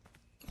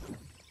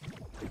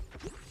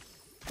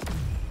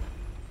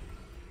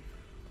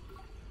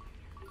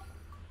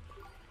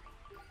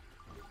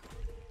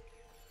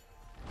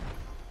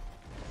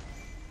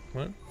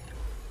 What?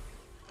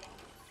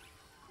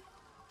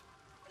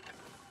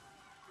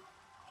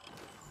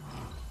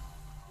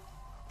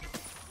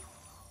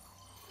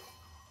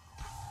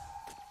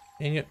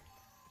 Dang it.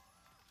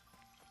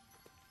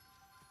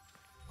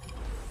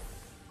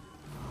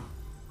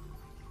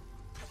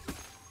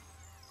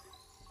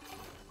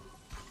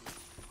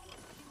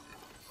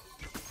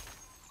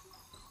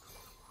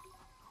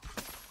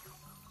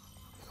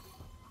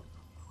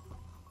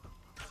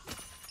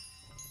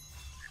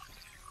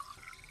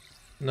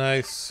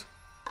 Nice.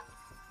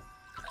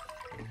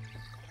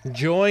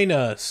 Join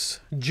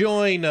us.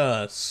 Join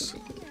us.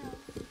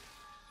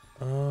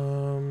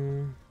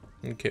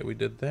 Okay, we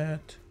did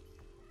that.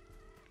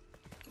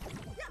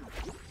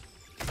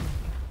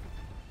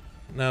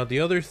 Now the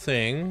other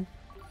thing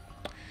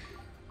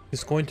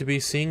is going to be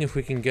seeing if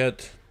we can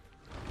get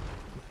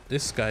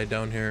this guy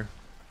down here.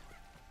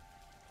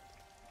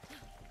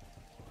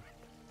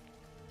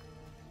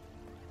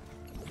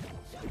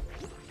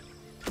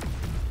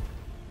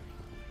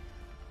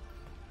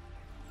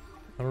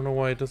 I don't know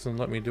why it doesn't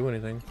let me do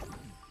anything.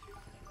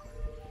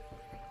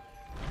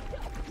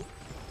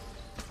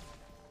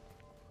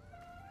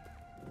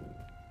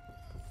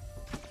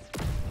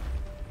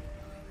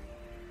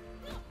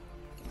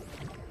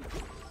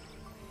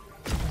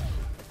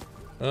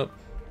 Up.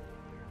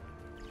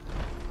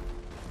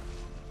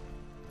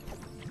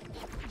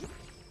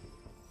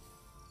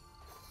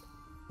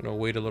 Gonna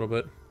wait a little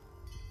bit.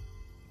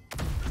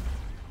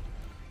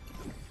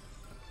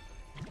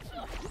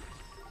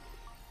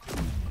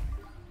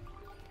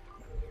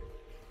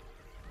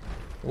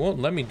 It won't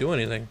let me do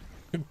anything.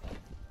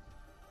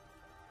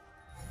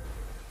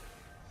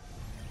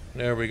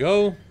 There we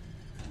go.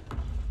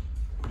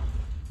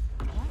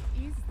 What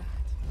is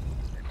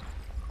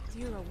that?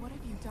 Dira, what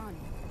have you done?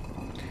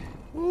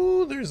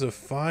 Ooh, there's a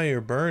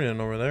fire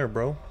burning over there,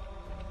 bro.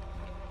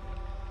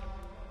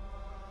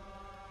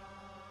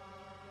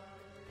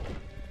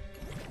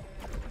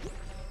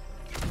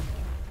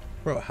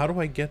 Bro, how do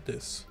I get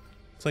this?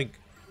 It's like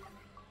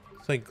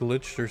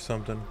glitched or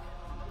something.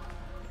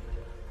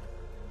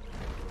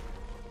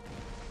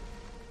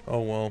 Oh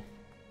well.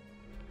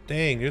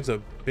 Dang, there's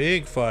a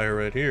big fire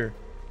right here.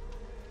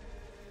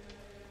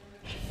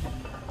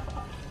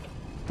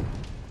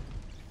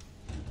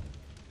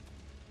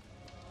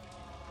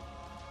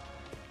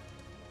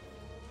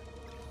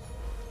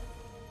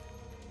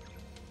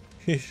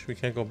 Sheesh, we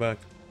can't go back.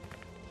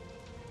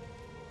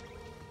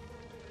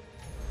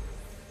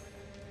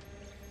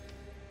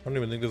 I don't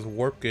even think this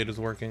warp gate is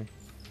working.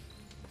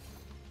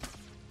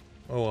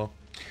 Oh well.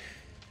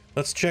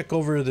 Let's check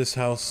over this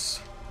house.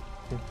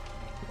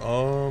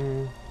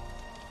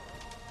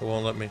 It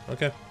won't let me.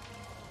 Okay.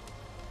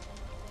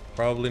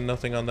 Probably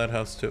nothing on that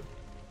house too.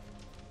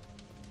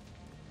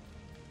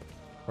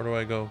 Where do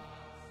I go?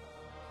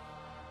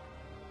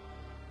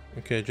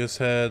 Okay, just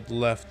head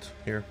left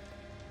here.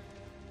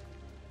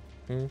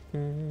 Oh,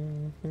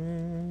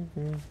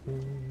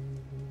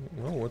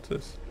 what's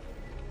this?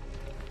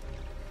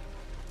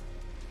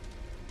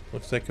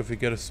 Looks like if we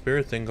get a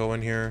spirit thing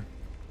going here,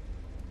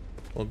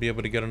 we'll be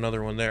able to get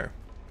another one there.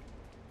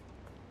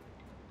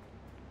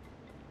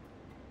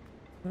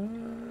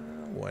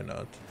 Why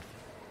not?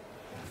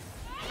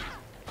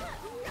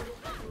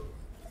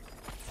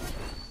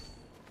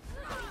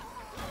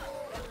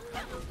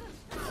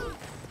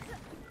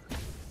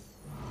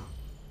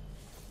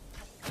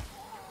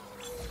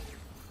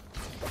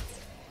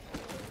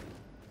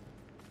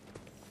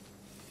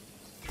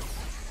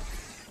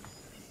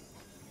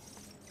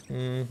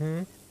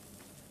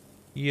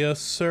 Yes,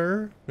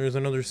 sir. There's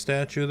another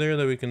statue there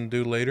that we can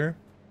do later.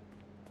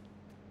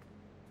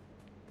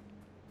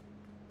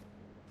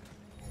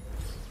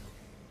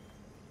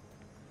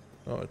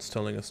 Oh, it's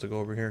telling us to go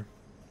over here.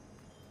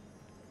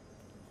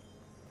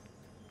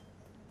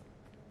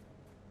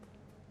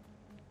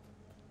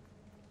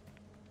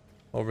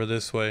 Over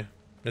this way.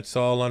 It's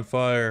all on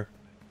fire.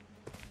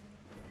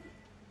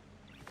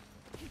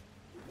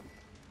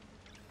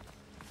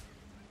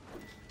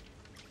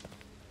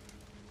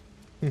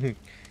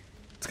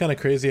 It's kind of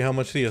crazy how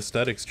much the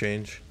aesthetics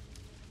change.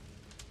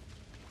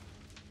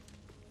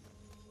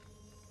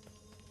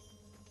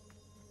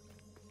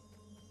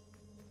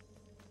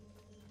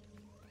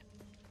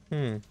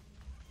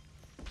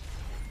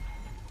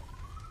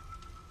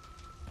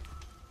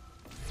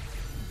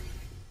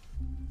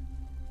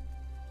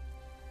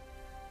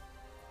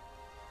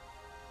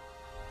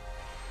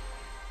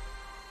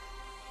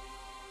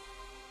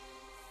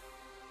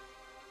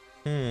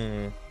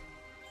 Hmm.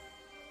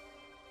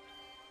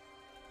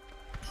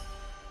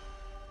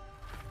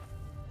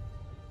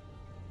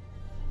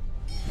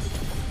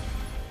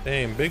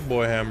 Damn, big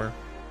boy hammer.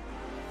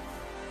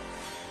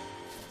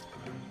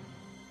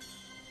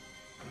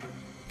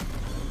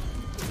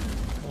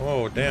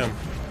 Oh, damn.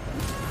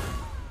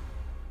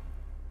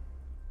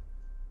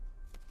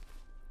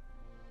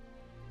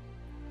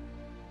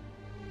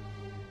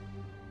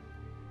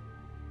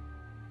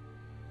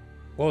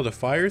 Whoa, the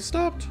fire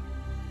stopped?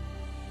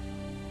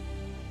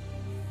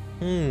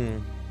 Hmm.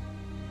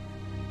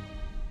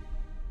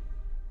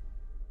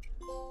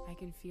 I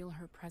can feel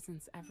her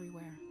presence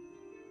everywhere.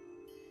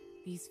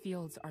 These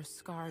fields are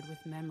scarred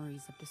with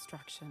memories of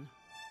destruction.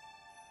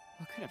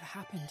 What could have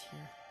happened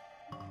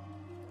here?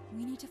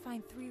 We need to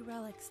find 3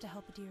 relics to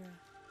help Adira.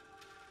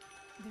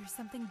 There's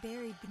something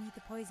buried beneath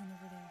the poison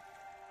over there.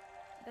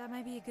 That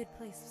might be a good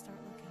place to start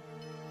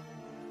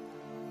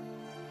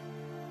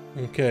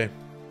looking. Okay.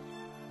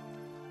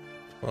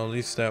 Well, at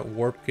least that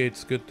warp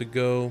gate's good to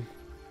go.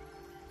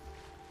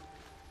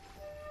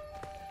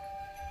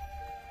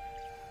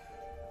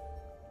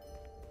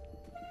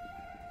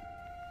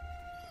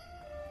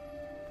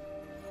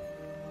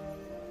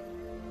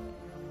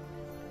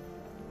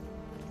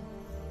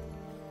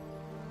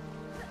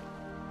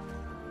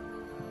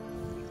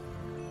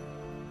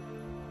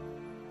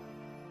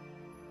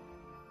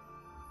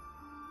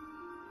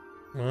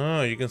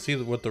 Oh, you can see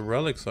what the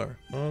relics are.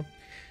 Oh.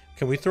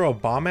 Can we throw a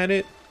bomb at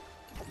it?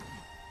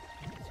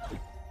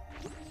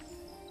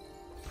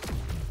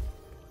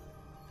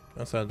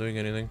 That's not doing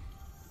anything.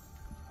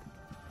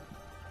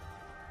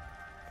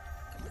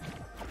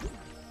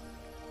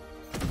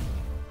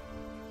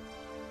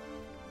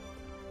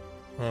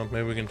 Oh,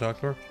 maybe we can talk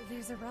to her?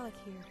 There's a relic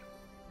here.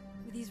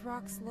 These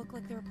rocks look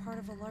like they're part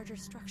of a larger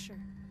structure.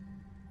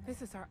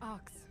 This is our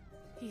ox.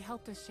 He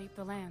helped us shape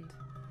the land.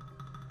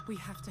 We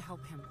have to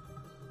help him.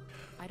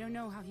 I don't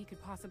know how he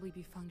could possibly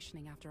be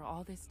functioning after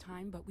all this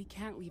time, but we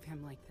can't leave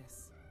him like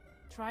this.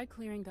 Try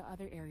clearing the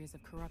other areas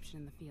of corruption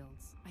in the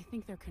fields. I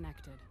think they're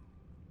connected.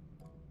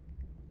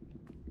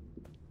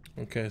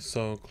 Okay,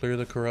 so clear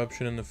the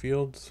corruption in the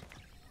fields.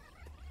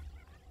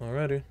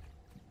 Alrighty.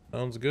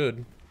 Sounds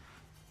good.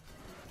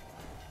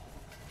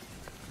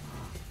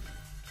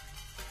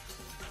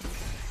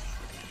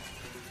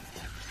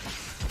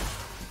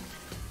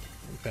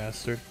 You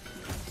bastard.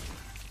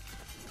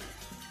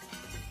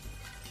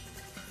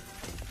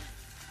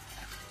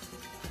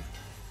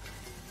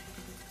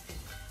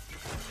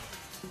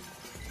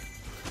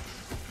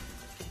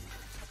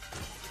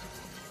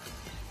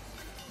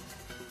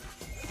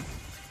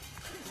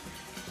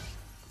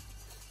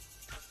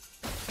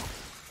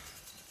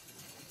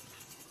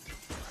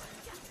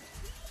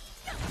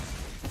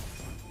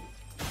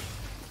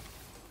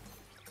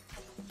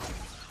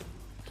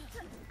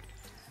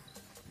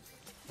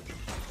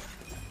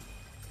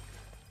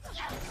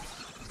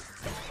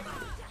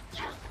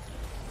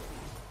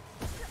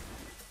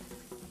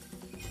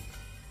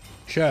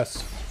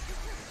 Chest.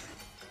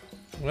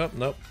 Well,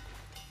 nope.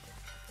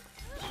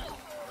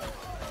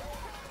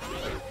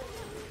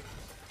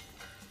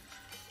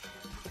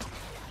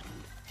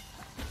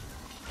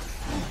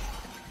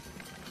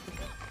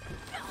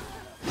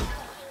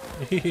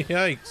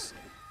 Yikes.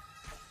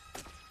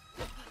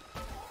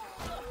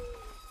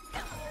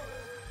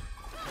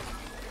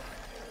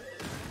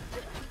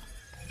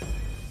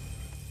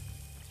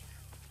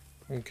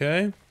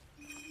 Okay.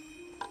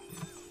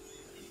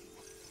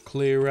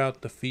 Clear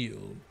out the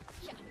field.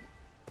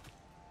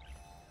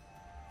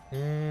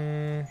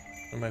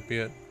 That might be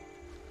it.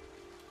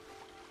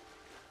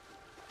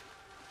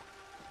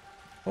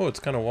 Oh, it's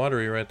kind of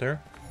watery right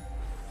there.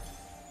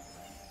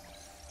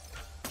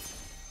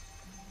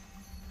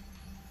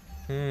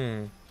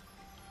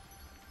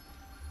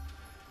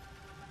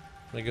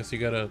 I guess you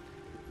gotta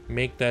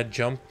make that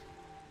jump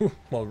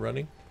while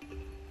running.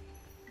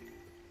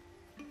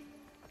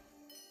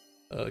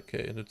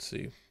 Okay, let's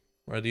see.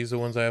 Are these the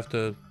ones I have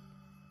to...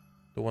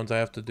 The ones I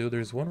have to do?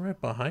 There's one right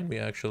behind me,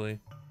 actually.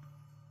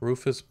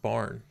 Rufus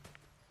Barn.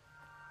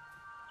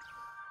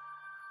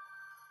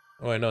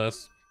 Oh, I know,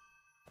 that's...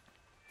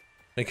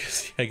 I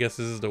guess this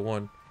is the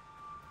one.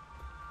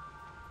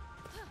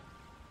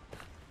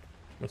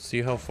 Let's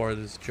see how far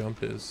this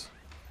jump is.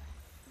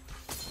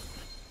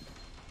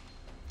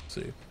 Let's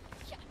see.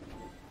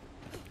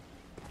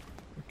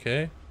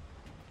 Okay.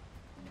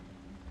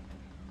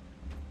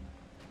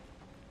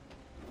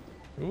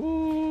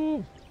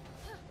 Ooh.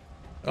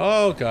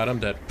 Oh god, I'm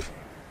dead.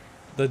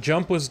 The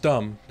jump was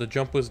dumb. The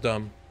jump was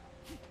dumb.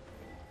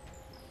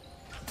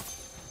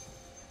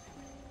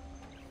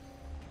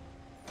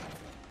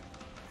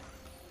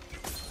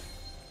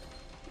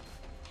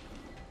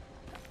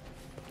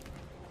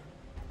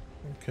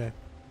 Okay.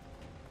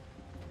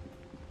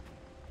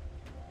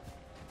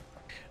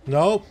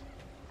 Nope.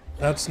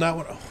 That's not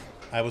what... Oh,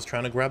 I was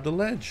trying to grab the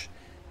ledge.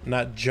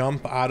 Not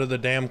jump out of the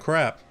damn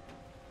crap.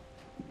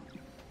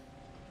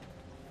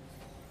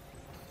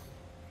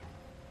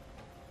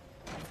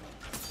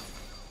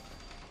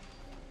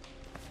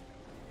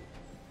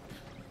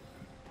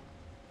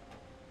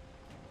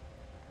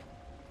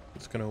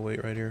 Just gonna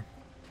wait right here.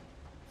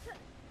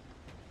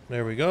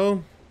 There we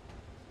go.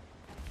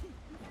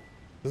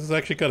 This is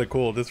actually kind of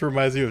cool. This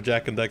reminds me of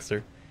Jack and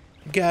Dexter.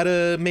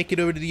 Gotta make it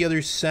over to the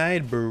other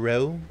side,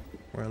 bro.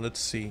 Alright, let's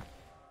see.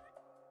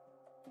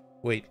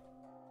 Wait.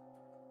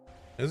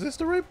 Is this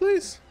the right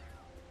place?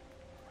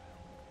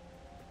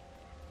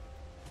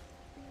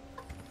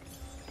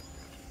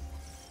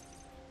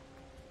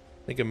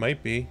 I think it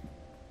might be.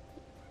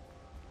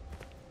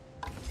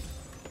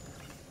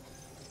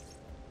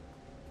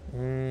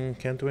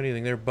 Can't do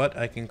anything there, but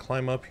I can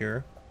climb up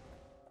here.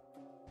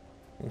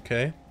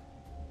 Okay.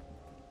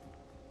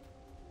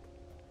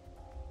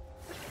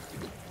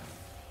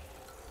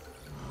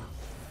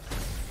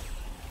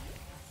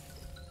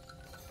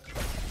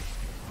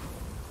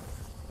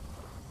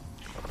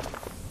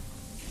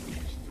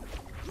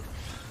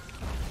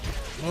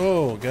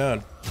 Oh,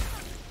 God.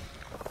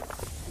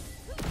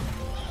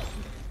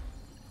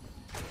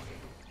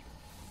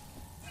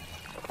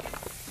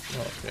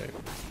 Okay.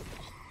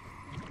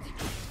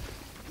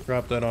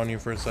 Drop that on you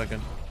for a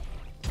second.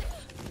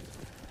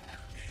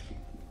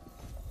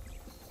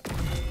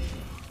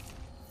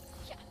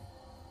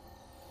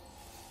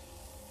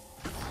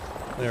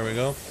 There we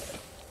go.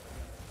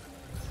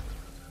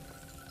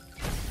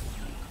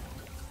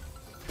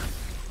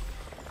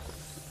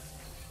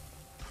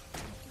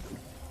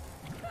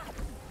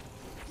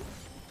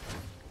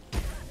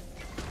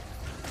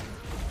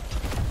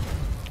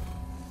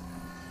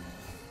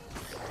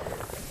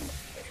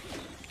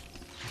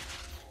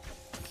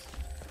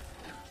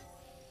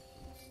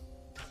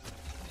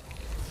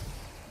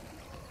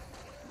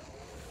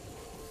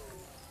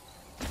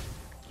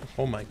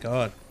 Oh my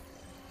God.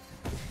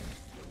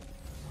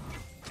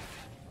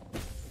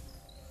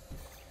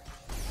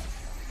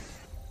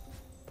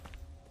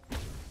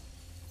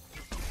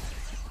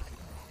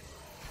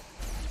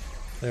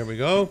 There we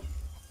go.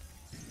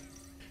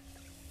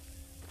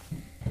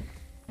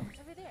 It's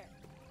over there.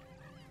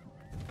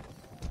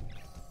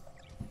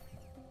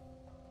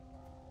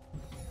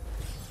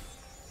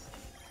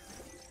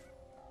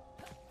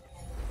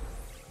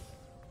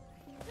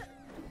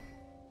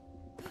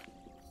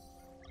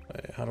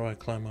 Hey, how do I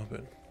climb up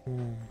it?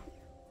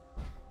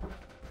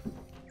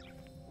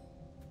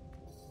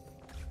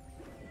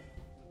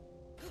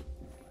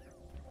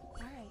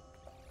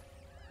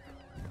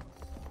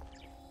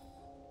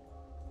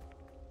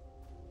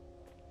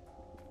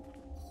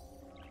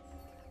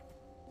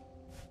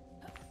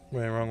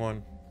 Wait, wrong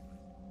one.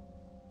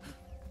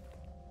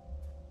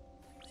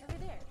 It's over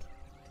there.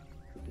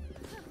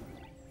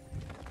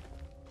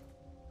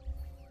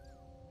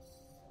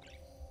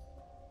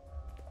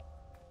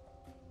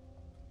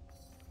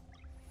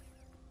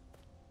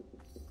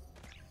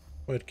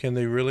 Wait, can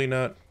they really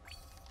not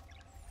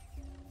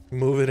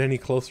move it any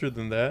closer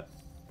than that?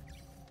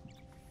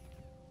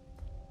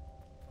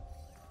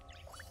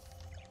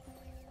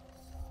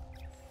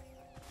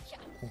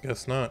 I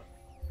guess not.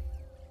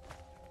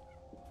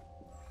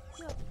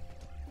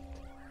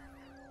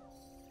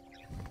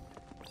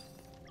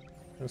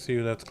 Let's see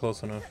if that's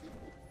close enough.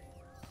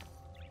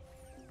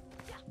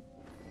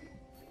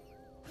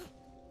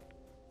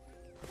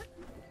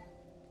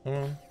 Come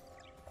on.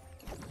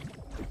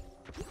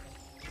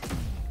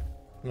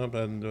 Nope,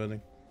 I didn't do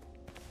anything.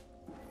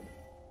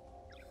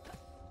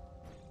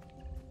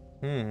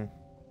 Over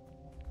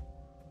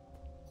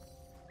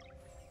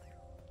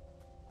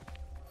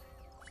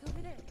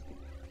there.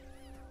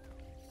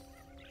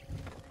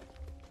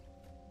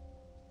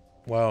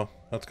 Wow,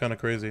 that's kind of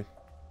crazy.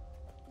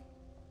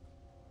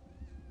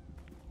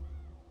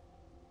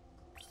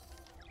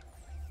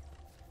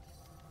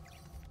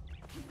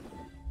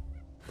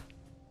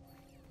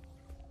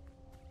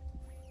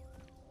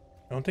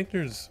 I don't think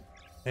there's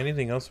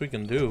anything else we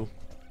can do.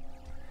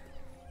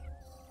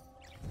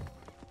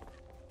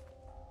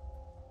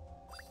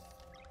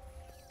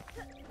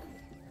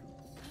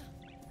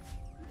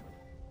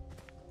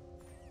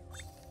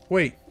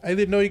 Wait, I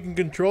didn't know you can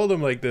control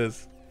them like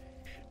this.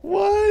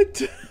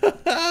 What?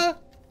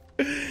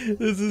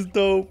 This is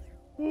dope.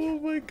 Oh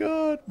my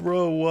God,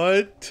 bro,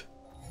 what?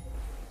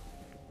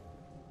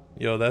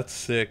 Yo, that's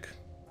sick.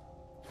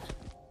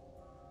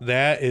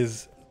 That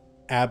is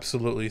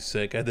absolutely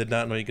sick. I did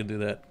not know you could do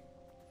that.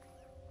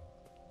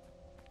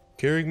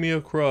 Carrying me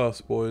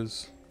across,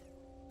 boys.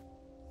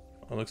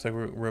 Oh, looks like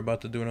we're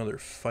about to do another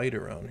fight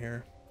around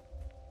here.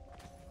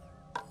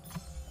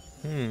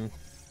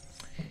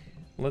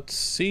 Let's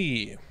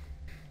see.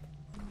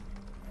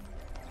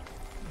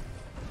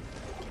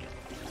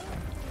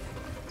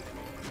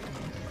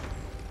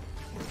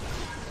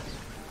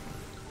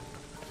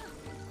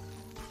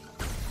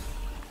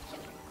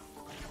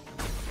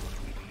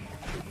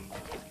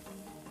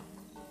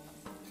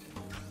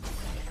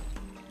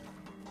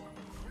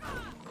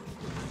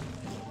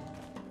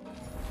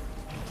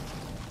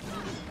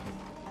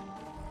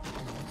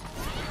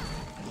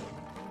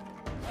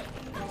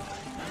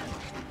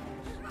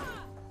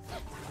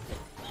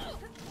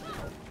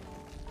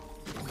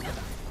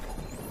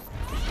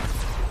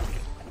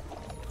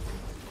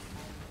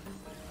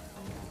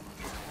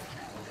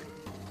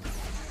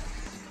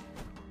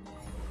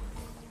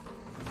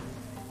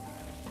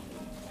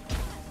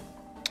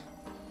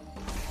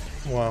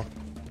 Wow.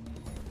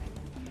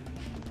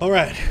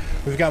 Alright,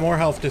 we've got more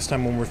health this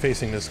time when we're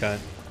facing this guy.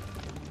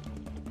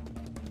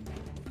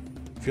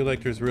 I feel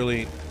like there's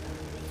really...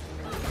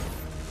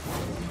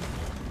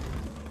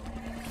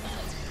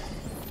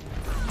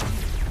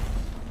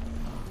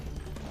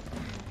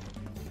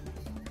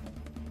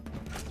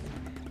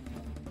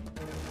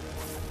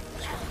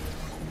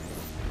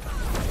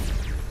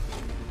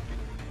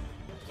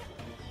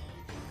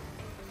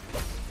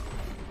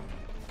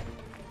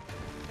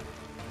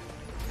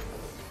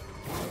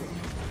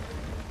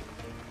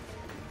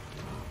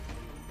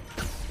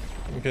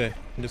 Okay,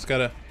 just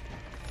gotta...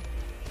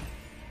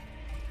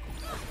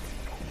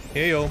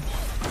 Hey yo.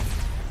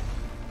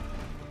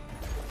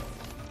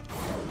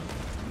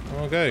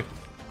 Okay.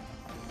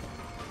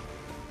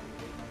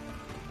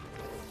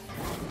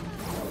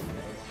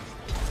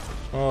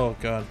 Oh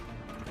god.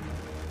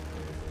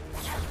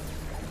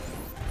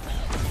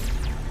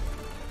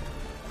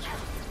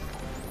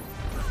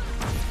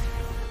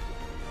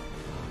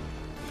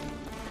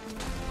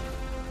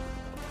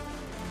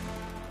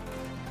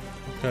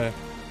 Okay.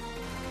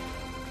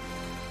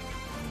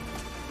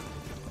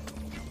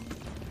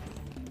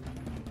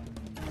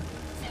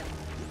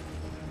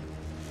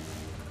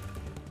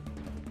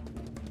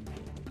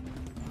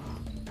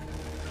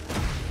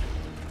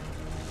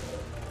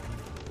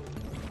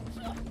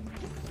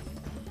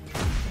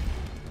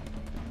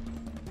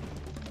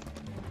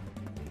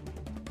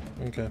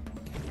 Okay.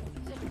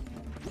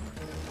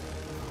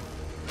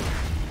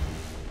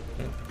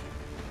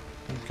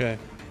 Okay.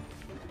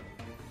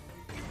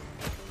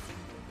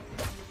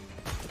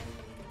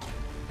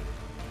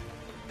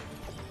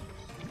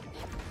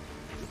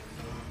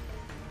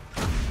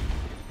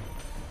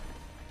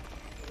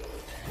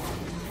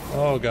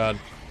 Oh god.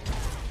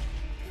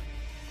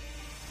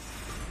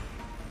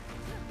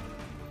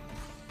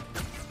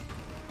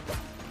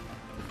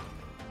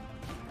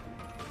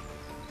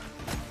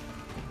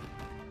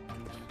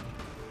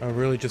 I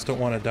really just don't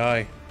want to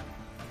die.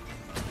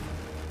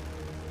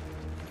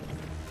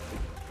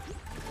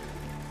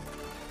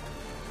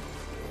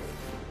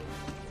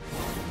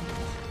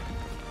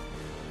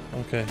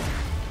 Okay.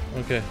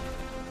 Okay.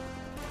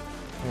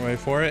 Wait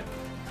for it.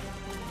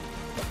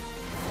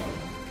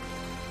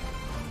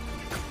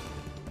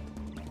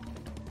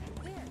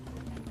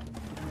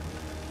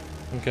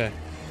 Okay.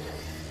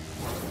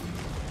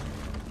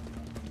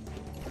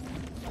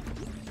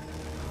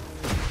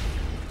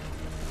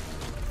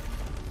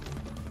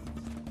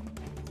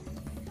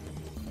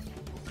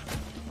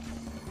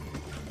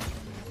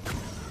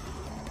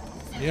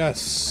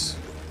 Yes.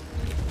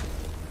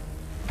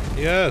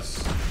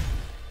 Yes.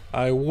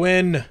 I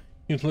win,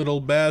 you little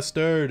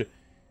bastard.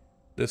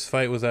 This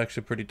fight was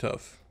actually pretty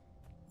tough.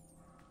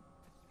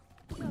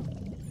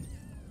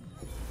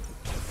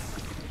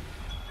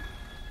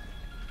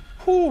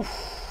 Whew.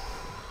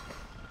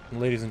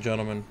 Ladies and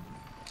gentlemen,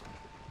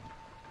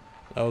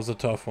 that was a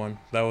tough one.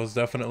 That was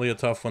definitely a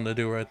tough one to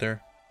do right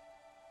there.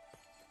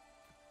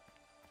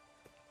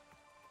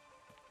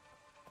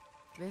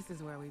 This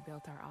is where we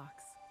built our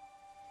ox.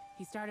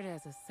 He started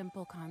as a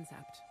simple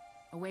concept,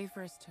 a way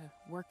for us to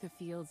work the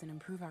fields and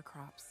improve our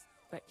crops.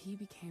 But he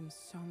became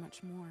so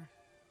much more.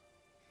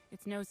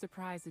 It's no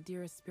surprise the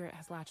dearest spirit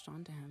has latched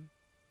onto him.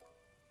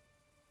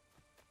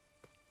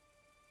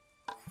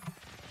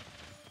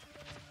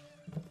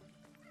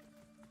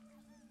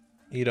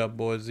 Eat up,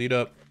 boys, eat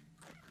up.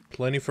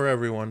 Plenty for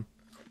everyone.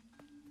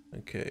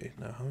 Okay,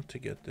 now how to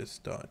get this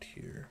dot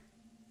here?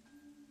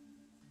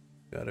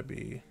 Gotta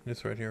be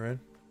this right here, right?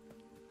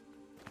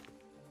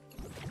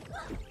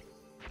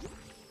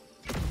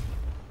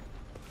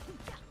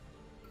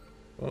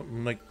 Oh,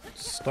 I'm like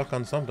stuck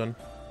on something.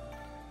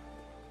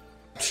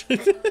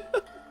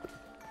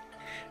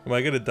 Am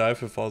I gonna die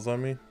if it falls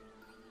on me?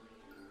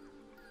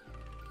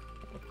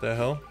 What the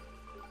hell?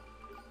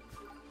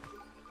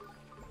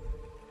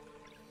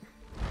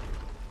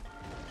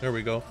 There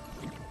we go.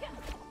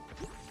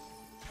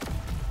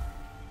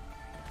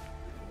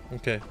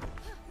 Okay.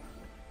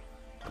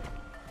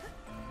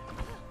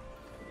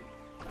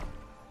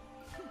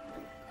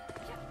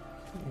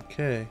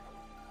 Okay.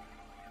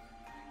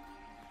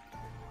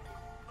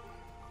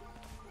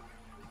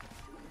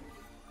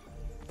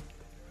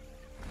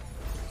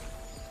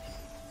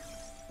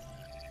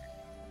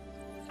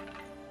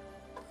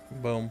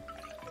 Boom.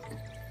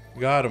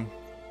 Got him.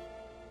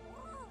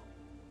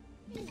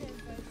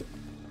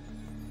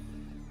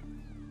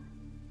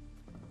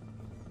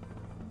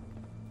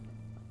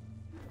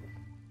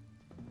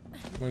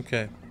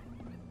 Okay.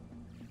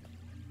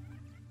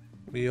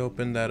 We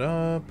open that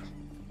up.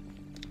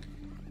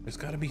 There's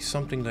got to be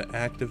something to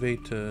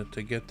activate to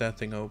get that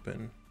thing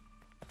open.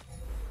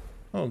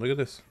 Oh, look at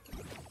this.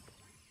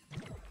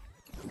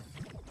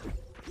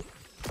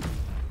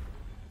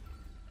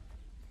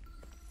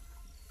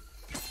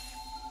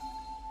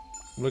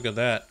 Look at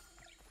that.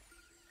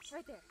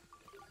 Right there.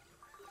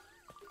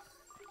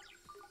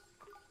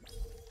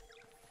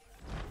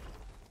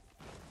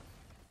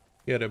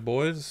 Get it,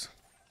 boys.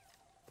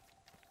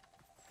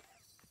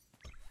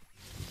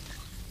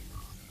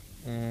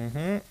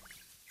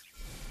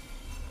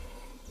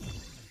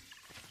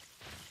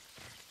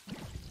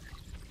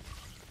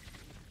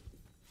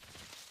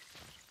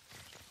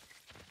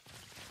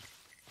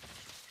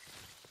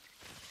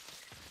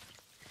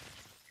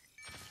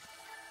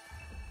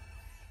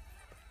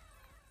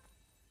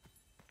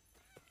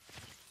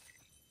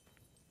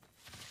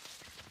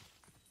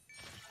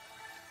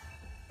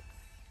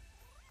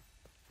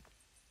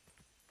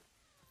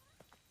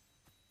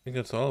 think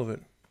that's all of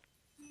it.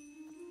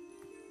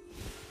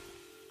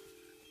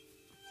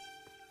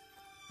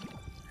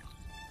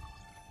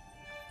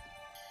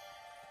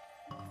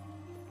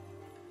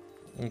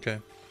 Okay.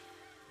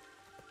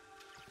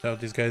 That's how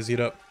these guys eat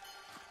up.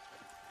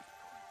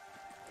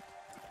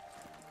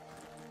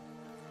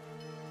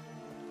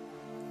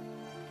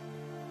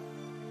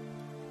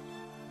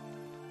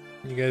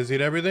 You guys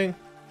eat everything?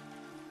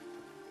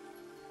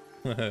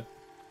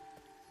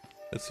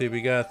 Let's see,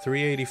 we got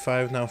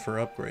 385 now for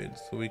upgrades.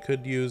 So we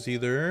could use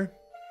either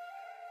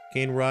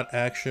gain rot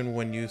action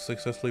when you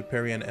successfully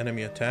parry an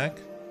enemy attack.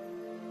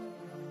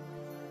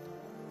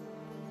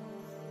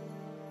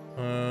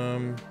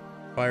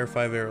 Fire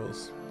 5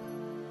 arrows.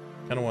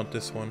 Kind of want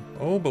this one.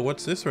 Oh, but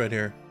what's this right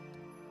here?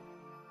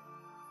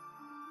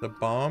 The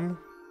bomb.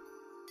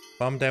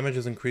 Bomb damage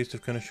is increased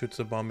if Kuna shoots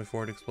the bomb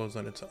before it explodes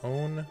on its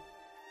own.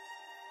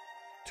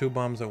 2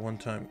 bombs at one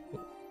time.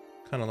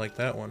 Kind of like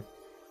that one.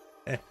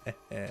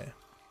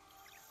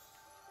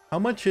 How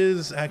much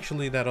is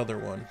actually that other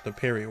one? The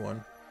parry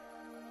one.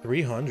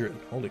 300.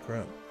 Holy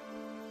crap.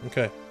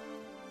 Okay.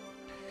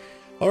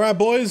 Alright,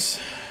 boys.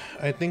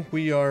 I think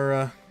we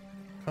are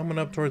coming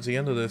up towards the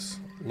end of this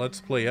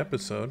Let's Play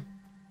episode.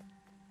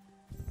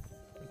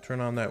 Turn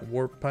on that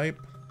warp pipe.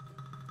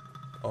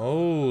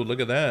 Oh,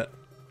 look at that.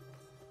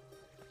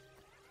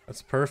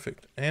 That's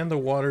perfect. And the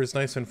water is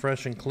nice and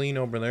fresh and clean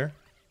over there.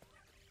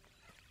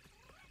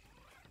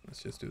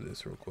 Let's just do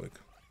this real quick.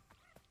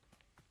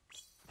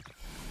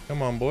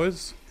 Come on,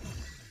 boys.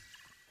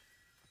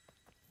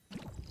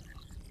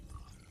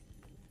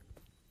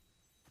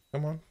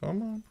 Come on,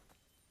 come on.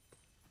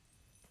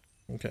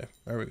 Okay,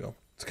 there we go.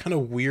 It's kind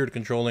of weird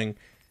controlling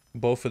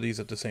both of these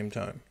at the same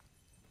time.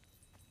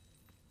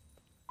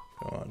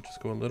 Come on,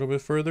 just go a little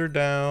bit further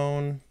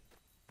down.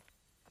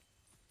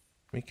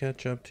 Let me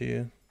catch up to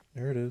you.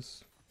 There it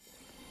is.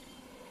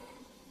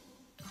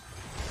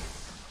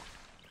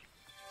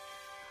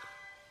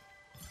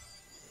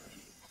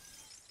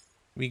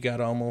 We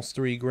got almost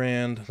 3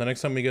 grand. The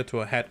next time we get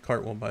to a hat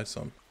cart, we'll buy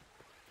some.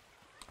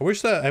 I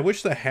wish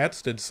the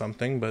hats did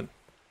something, but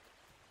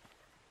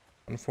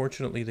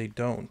unfortunately they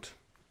don't.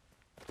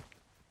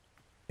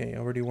 Okay,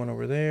 already one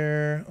over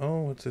there.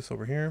 Oh, what's this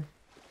over here?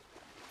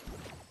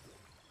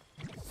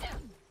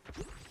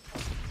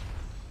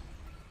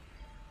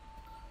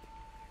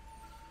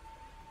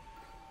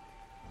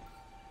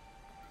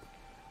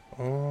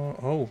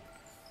 Oh.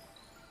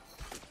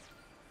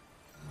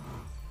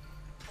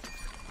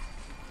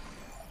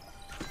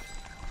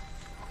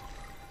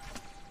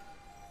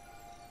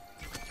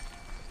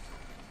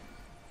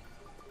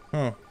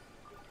 Huh.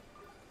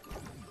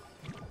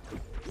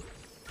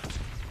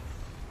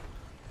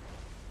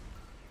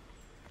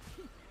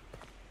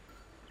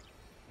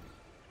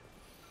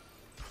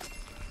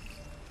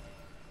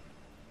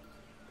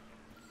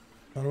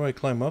 How do I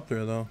climb up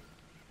there, though?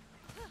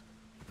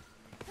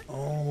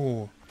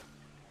 Oh.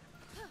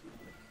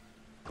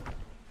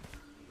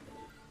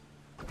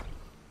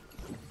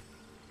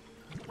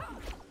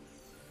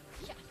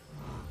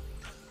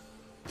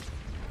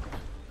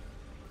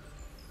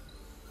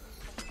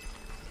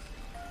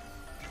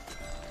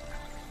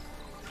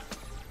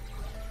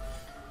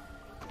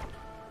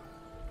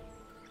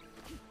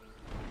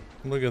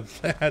 Look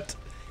at that.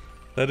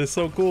 That is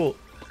so cool.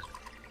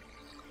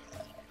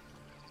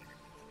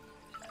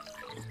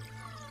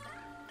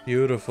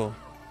 Beautiful.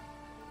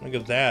 Look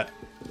at that.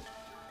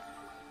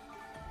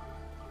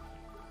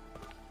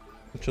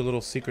 Bunch of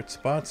little secret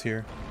spots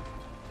here.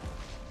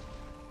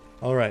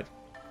 All right.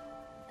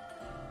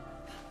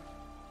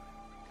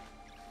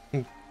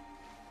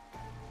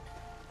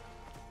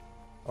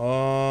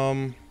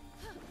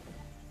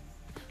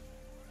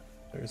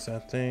 There's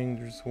that thing.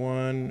 There's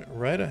one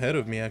right ahead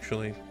of me,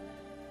 actually.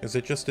 Is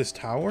it just this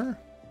tower?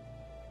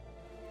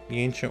 The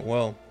ancient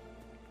well.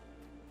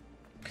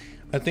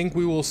 I think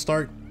we will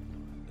start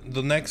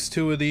the next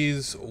 2 of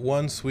these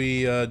once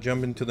we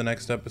jump into the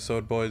next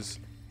episode, boys.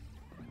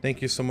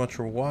 Thank you so much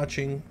for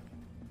watching.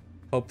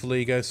 Hopefully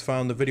you guys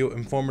found the video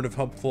informative,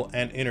 helpful,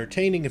 and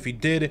entertaining. If you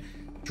did,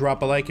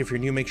 drop a like. If you're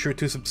new, make sure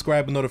to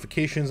subscribe with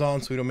notifications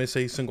on so you don't miss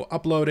a single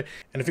upload.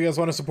 And if you guys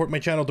want to support my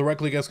channel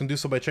directly, you guys can do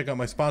so by checking out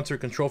my sponsor,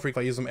 Control Freak.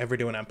 I use them every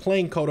day when I'm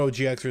playing. Code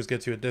OGXRAYZ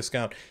gets you a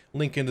discount.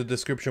 Link in the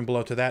description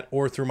below to that,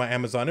 or through my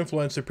Amazon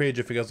influencer page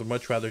if you guys would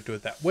much rather do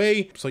it that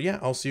way. So yeah,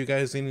 I'll see you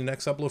guys in the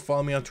next upload.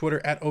 Follow me on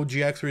Twitter at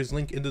OGXRAYZ,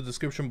 link in the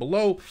description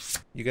below.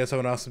 You guys have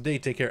an awesome day.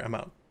 Take care. I'm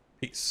out.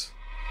 Peace.